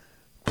be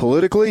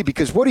politically?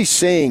 Because what he's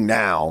saying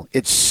now,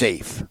 it's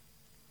safe.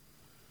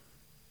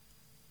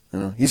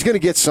 He's going to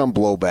get some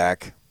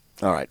blowback.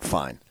 All right,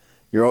 fine.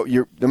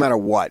 You're no matter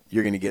what,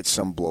 you're going to get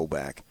some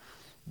blowback.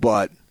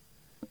 But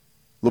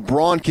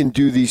LeBron can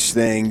do these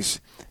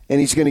things,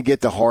 and he's going to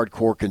get the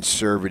hardcore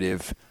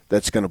conservative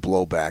that's going to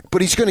blow back.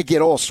 But he's going to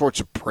get all sorts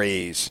of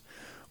praise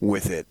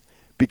with it,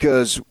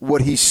 because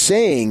what he's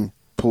saying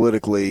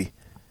politically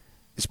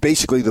is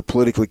basically the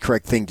politically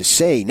correct thing to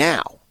say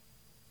now.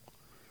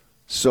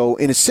 So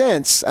in a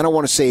sense, I don't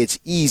want to say it's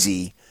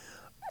easy,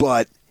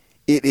 but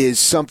it is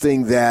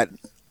something that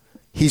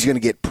he's going to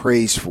get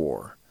praise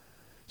for.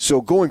 So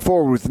going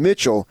forward with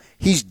Mitchell,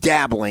 he's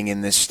dabbling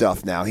in this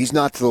stuff now. He's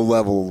not to the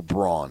level of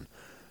LeBron.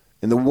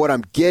 And what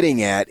I'm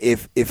getting at,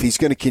 if he's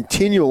going to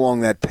continue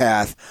along that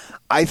path,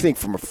 I think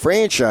from a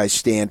franchise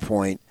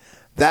standpoint,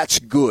 that's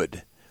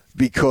good,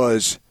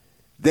 because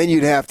then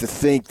you'd have to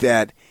think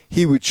that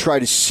he would try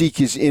to seek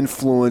his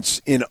influence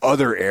in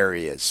other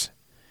areas.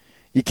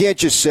 You can't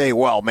just say,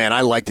 well, man, I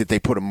like that they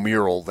put a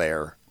mural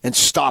there, and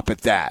stop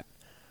at that.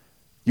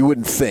 You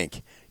wouldn't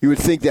think. You would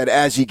think that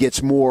as he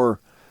gets more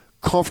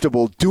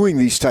comfortable doing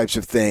these types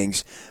of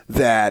things,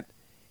 that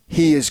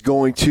he is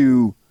going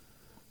to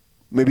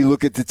maybe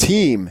look at the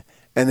team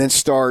and then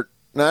start,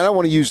 now I don't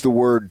want to use the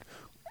word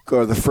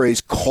or the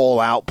phrase call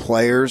out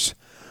players,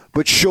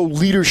 but show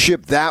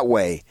leadership that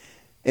way.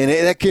 And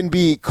that can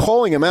be,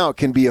 calling them out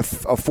can be a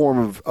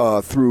form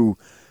of through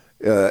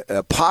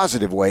a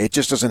positive way. It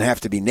just doesn't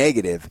have to be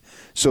negative.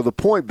 So the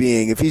point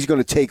being, if he's going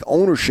to take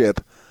ownership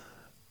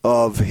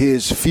of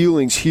his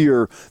feelings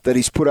here that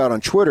he's put out on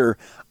Twitter,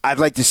 I'd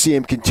like to see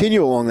him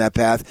continue along that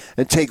path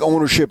and take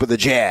ownership of the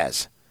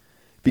Jazz,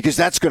 because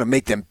that's going to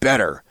make them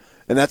better.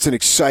 And that's an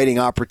exciting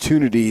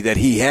opportunity that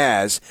he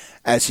has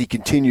as he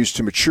continues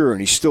to mature,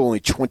 and he's still only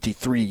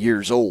 23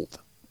 years old.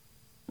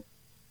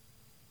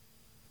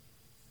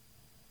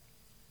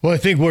 Well, I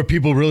think where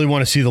people really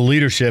want to see the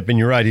leadership, and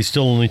you're right, he's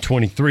still only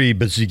 23,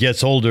 but as he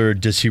gets older,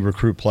 does he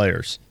recruit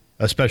players,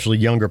 especially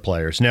younger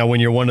players? Now, when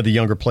you're one of the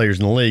younger players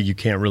in the league, you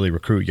can't really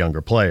recruit younger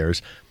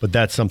players, but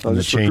that's something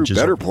that changes.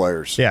 Better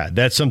players. Yeah,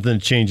 that's something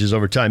that changes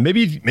over time.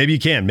 Maybe you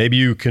can. Maybe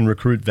you can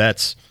recruit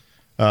vets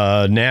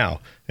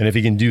now, and if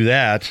he can do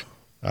that,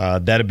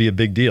 that'd be a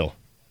big deal.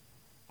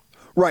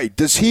 Right.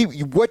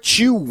 What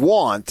you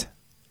want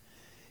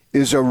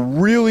is a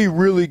really,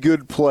 really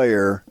good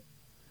player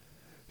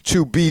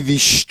to be the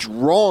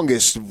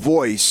strongest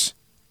voice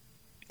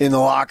in the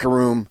locker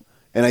room,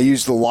 and I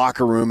use the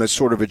locker room as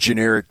sort of a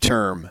generic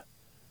term.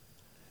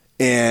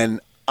 And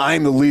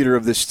I'm the leader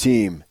of this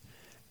team,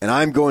 and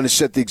I'm going to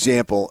set the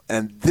example,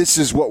 and this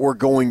is what we're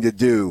going to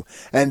do,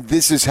 and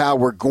this is how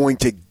we're going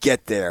to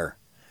get there.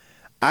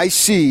 I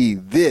see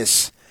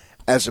this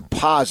as a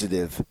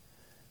positive,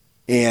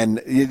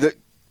 and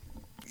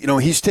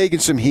he's taken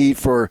some heat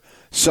for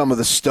some of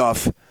the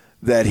stuff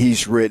that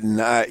he's written,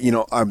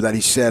 that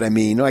he said. I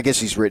mean, I guess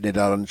he's written it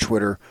out on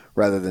Twitter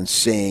rather than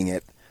saying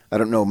it. I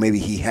don't know. Maybe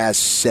he has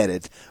said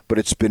it, but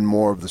it's been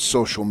more of the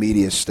social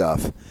media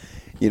stuff.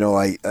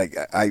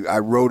 I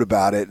wrote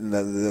about it in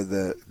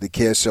the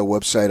KSL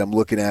website. I'm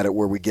looking at it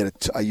where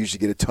I usually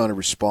get a ton of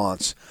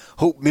response.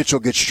 Hope Mitchell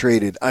gets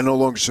traded. I no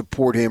longer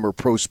support him or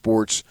pro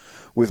sports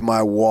with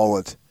my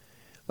wallet.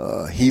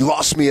 He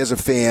lost me as a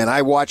fan.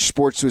 I watch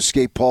sports to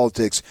escape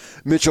politics.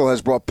 Mitchell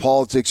has brought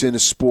politics into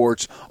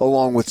sports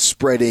along with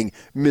spreading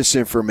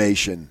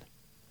misinformation.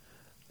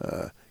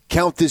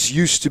 Count this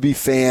used to be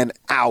fan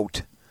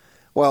out.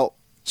 Well,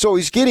 so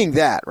he's getting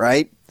that,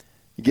 right?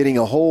 You're getting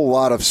a whole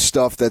lot of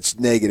stuff that's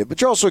negative, but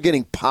you're also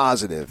getting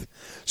positive.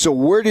 So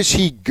where does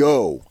he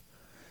go?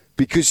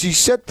 Because he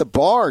set the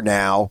bar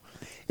now.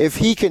 If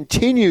he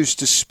continues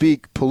to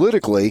speak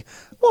politically,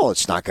 well,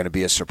 it's not going to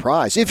be a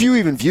surprise. If you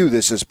even view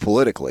this as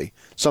politically,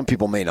 some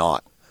people may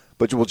not,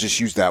 but we'll just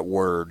use that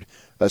word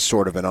as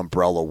sort of an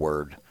umbrella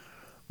word.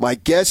 My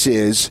guess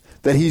is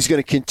that he's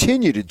going to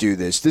continue to do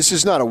this. This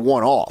is not a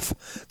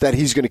one-off, that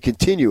he's going to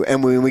continue.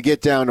 And when we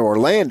get down to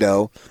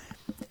Orlando,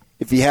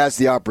 if he has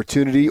the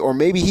opportunity, or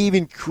maybe he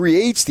even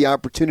creates the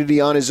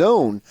opportunity on his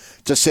own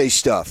to say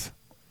stuff.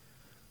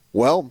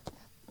 Well,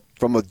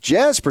 from a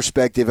Jazz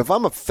perspective, if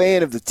I'm a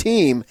fan of the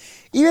team,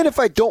 even if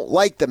I don't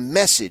like the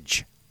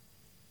message,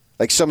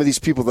 like some of these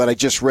people that I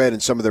just read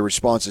and some of their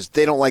responses,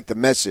 they don't like the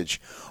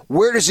message.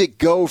 Where does it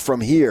go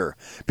from here?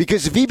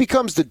 Because if he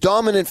becomes the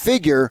dominant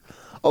figure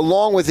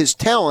along with his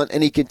talent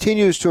and he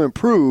continues to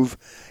improve,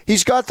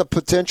 he's got the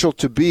potential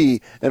to be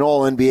an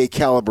all-NBA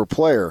caliber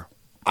player.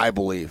 I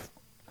believe.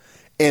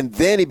 And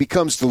then he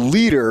becomes the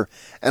leader,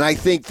 and I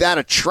think that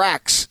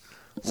attracts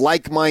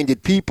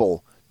like-minded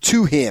people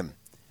to him.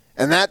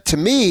 And that, to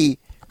me,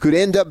 could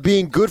end up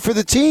being good for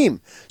the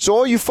team. So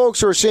all you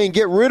folks who are saying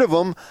get rid of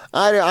him,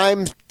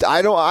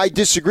 I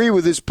disagree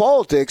with his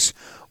politics.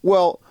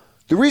 Well,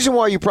 the reason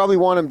why you probably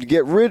want him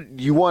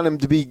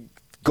to be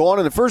gone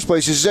in the first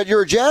place is that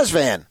you're a Jazz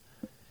fan.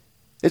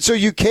 And so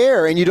you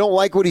care and you don't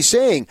like what he's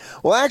saying.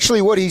 Well,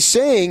 actually, what he's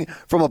saying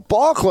from a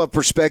ball club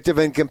perspective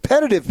and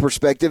competitive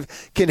perspective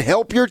can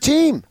help your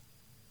team.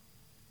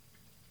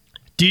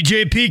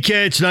 DJ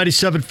PK, it's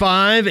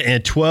 97.5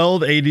 and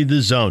 1280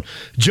 The Zone.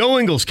 Joe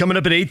Ingles coming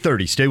up at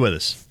 8:30. Stay with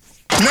us.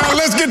 Now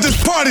let's get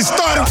this party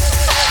started.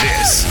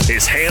 This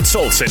is Hans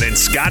Olsen and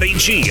Scotty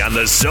G on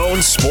the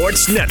Zone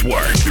Sports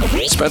Network.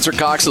 Spencer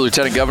Cox, the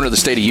Lieutenant Governor of the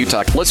state of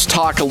Utah. Let's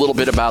talk a little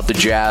bit about the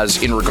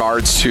Jazz in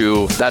regards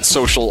to that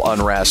social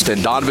unrest.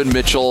 And Donovan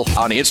Mitchell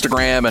on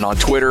Instagram and on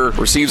Twitter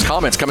receives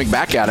comments coming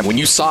back at him. When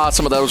you saw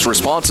some of those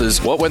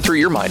responses, what went through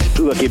your mind?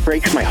 Look, it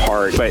breaks my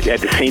heart, but at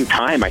the same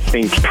time, I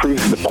think it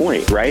proves the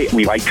point, right?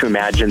 We like to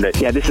imagine that,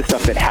 this is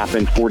stuff that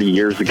happened 40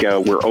 years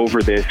ago. We're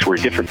over this. We're a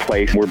different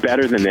place. We're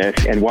better than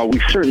this. And while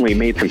we've certainly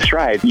made some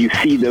strides, you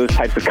see those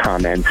types of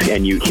comments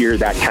and you hear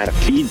that kind of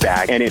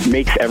feedback, and it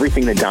makes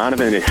everything that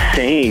Donovan is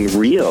saying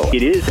real.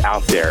 It is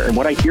out there. And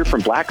what I hear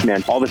from black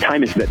men all the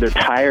time is that they're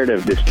tired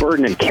of this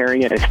burden and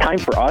carrying it. It's time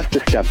for us to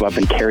step up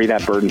and carry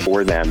that burden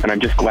for them. And I'm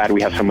just glad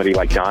we have somebody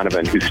like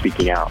Donovan who's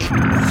speaking out.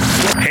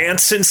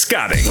 Hans and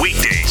Scotty,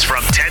 weekdays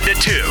from 10 to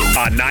 2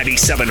 on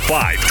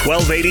 97.5,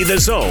 1280 The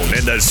Zone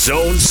and the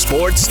Zone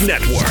Sports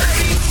Network.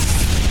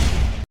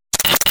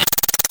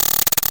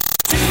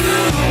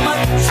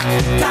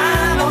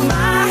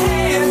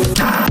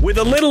 With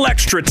a little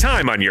extra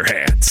time on your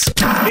hands,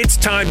 it's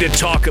time to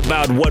talk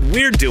about what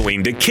we're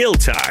doing to kill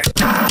time.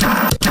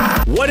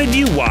 What did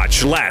you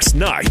watch last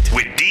night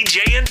with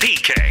DJ and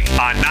PK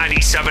on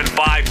 97.5,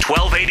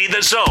 1280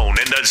 The Zone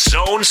and the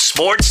Zone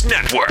Sports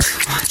Network?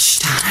 Too much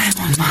time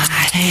on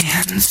my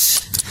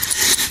hands.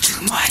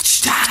 Too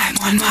much time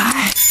on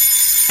my...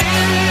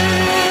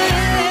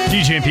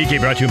 DJ and PK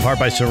brought to you in part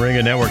by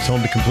Syringa Networks,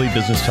 home to complete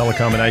business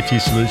telecom and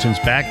IT solutions,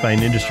 backed by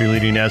an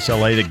industry-leading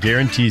SLA that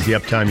guarantees the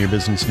uptime your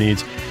business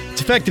needs. It's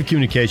effective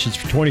communications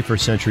for 21st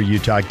century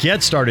Utah.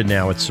 Get started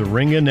now at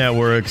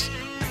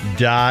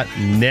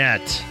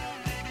syringanetworks.net.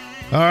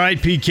 All right,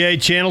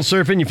 PK, channel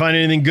surfing. You find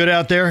anything good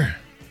out there?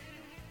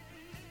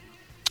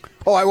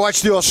 Oh, I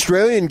watched the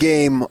Australian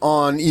game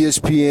on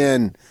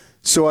ESPN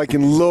so I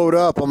can load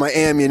up on my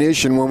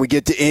ammunition when we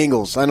get to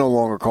Ingles. I no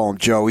longer call him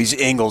Joe. He's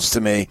Ingles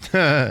to me.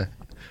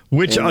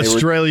 Which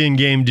Australian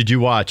game did you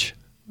watch?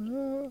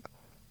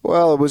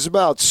 Well, it was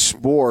about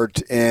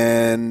sport,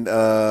 and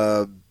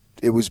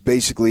it was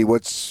basically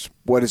what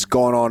has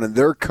gone on in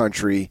their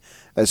country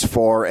as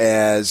far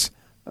as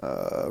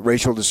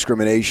racial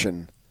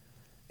discrimination.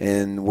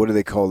 And what do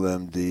they call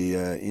them? The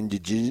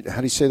indigenous.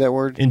 How do you say that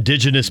word?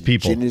 Indigenous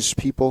people. Indigenous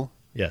people.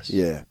 Yes.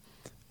 Yeah.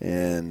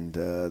 And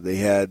they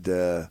had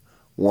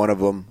one of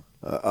them,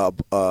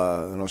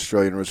 an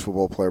Australian rose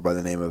football player by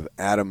the name of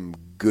Adam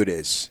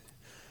Goodes.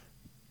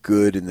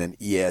 Good and then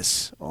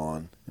ES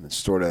on, and it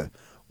sort of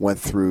went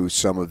through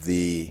some of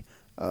the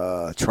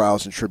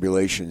trials and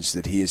tribulations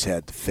that he has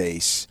had to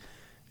face,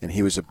 and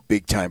he was a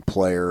big-time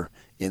player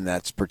in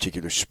that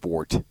particular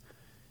sport.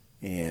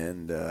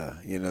 And,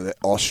 the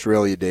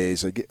Australia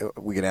days,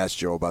 we can ask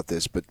Joe about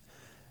this, but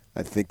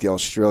I think the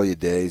Australia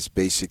days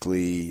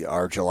basically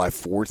are July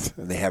 4th,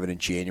 and they have it in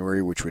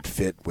January, which would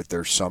fit with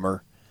their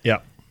summer.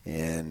 Yeah.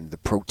 And the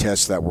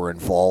protests that were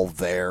involved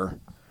there,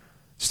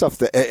 stuff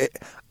that...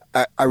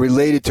 I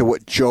related to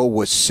what Joe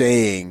was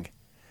saying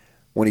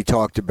when he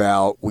talked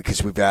about,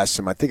 because we've asked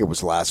him, I think it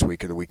was last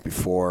week or the week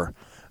before,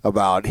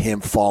 about him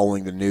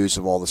following the news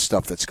of all the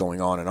stuff that's going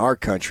on in our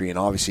country. And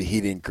obviously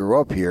he didn't grow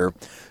up here,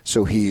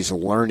 so he's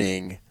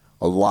learning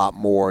a lot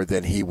more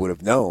than he would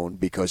have known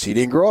because he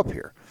didn't grow up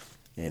here.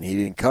 And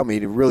he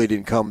really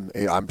didn't come,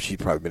 he'd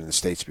probably been in the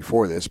States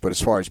before this, but as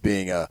far as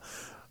being a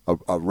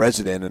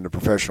resident and a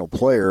professional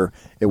player,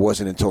 it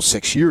wasn't until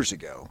 6 years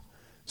ago.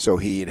 So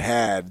he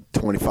had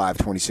 25,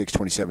 26,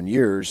 27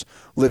 years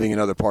living in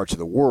other parts of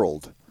the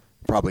world.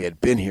 Probably had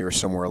been here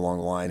somewhere along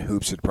the line.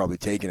 Hoops had probably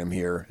taken him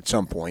here at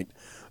some point.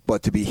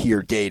 But to be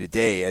here day to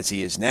day, as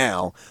he is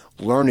now,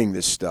 learning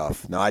this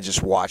stuff. Now, I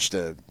just watched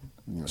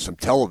some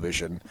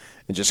television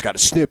and just got a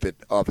snippet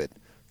of it.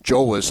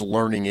 Joe was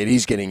learning it.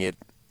 He's getting it.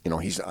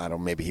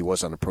 Maybe he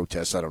was on the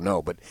protest. I don't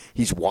know. But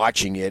he's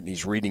watching it and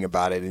he's reading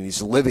about it and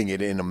he's living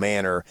it in a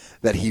manner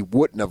that he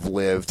wouldn't have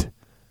lived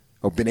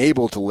or been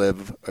able to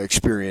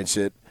experience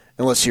it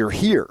unless you're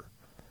here.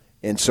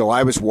 And so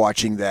I was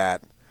watching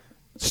that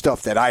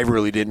stuff that I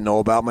really didn't know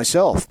about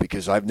myself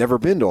because I've never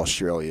been to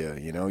Australia.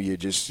 You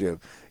just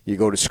you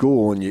go to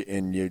school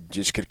and you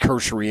just get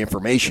cursory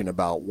information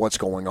about what's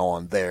going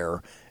on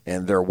there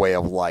and their way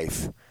of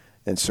life.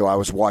 And so I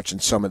was watching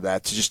some of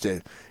that just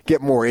to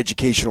get more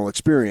educational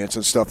experience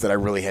and stuff that I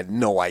really had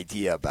no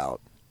idea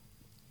about.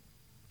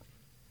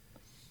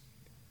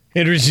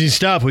 Interesting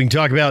stuff. We can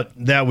talk about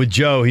that with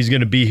Joe. He's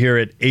going to be here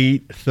at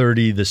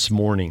 8:30 this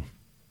morning.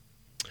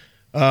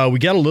 We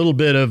got a little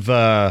bit of,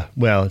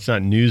 it's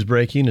not news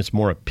breaking. It's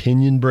more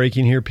opinion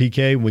breaking here,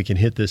 PK. We can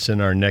hit this in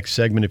our next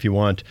segment if you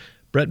want.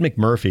 Brett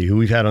McMurphy, who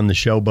we've had on the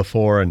show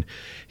before, and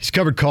he's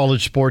covered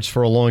college sports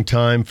for a long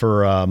time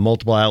for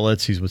multiple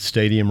outlets. He's with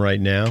Stadium right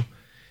now.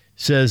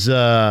 Says,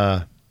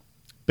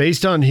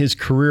 based on his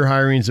career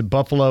hirings at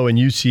Buffalo and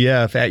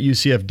UCF, at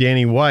UCF,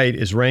 Danny White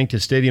is ranked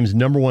as Stadium's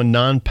 #1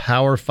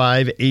 non-Power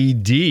 5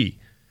 AD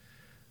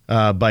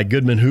by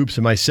Goodman Hoops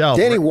and myself.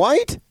 Danny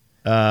White?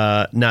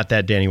 Not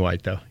that Danny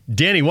White, though.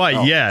 Danny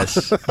White,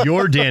 yes.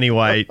 Your Danny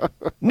White.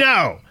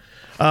 No.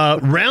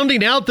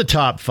 Rounding out the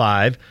top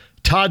 5,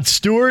 Todd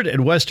Stewart at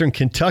Western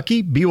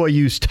Kentucky,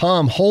 BYU's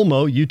Tom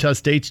Holmoe, Utah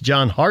State's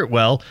John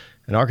Hartwell,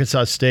 and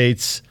Arkansas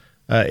State's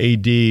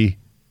AD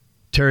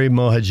Terry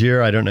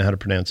Mohajir. I don't know how to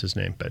pronounce his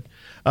name, but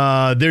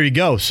there you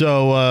go.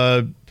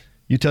 So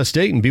Utah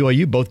State and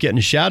BYU both getting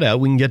a shout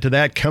out. We can get to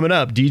that coming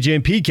up. DJ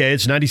and PK,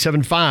 it's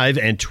 97.5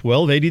 and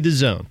 1280 The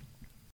Zone.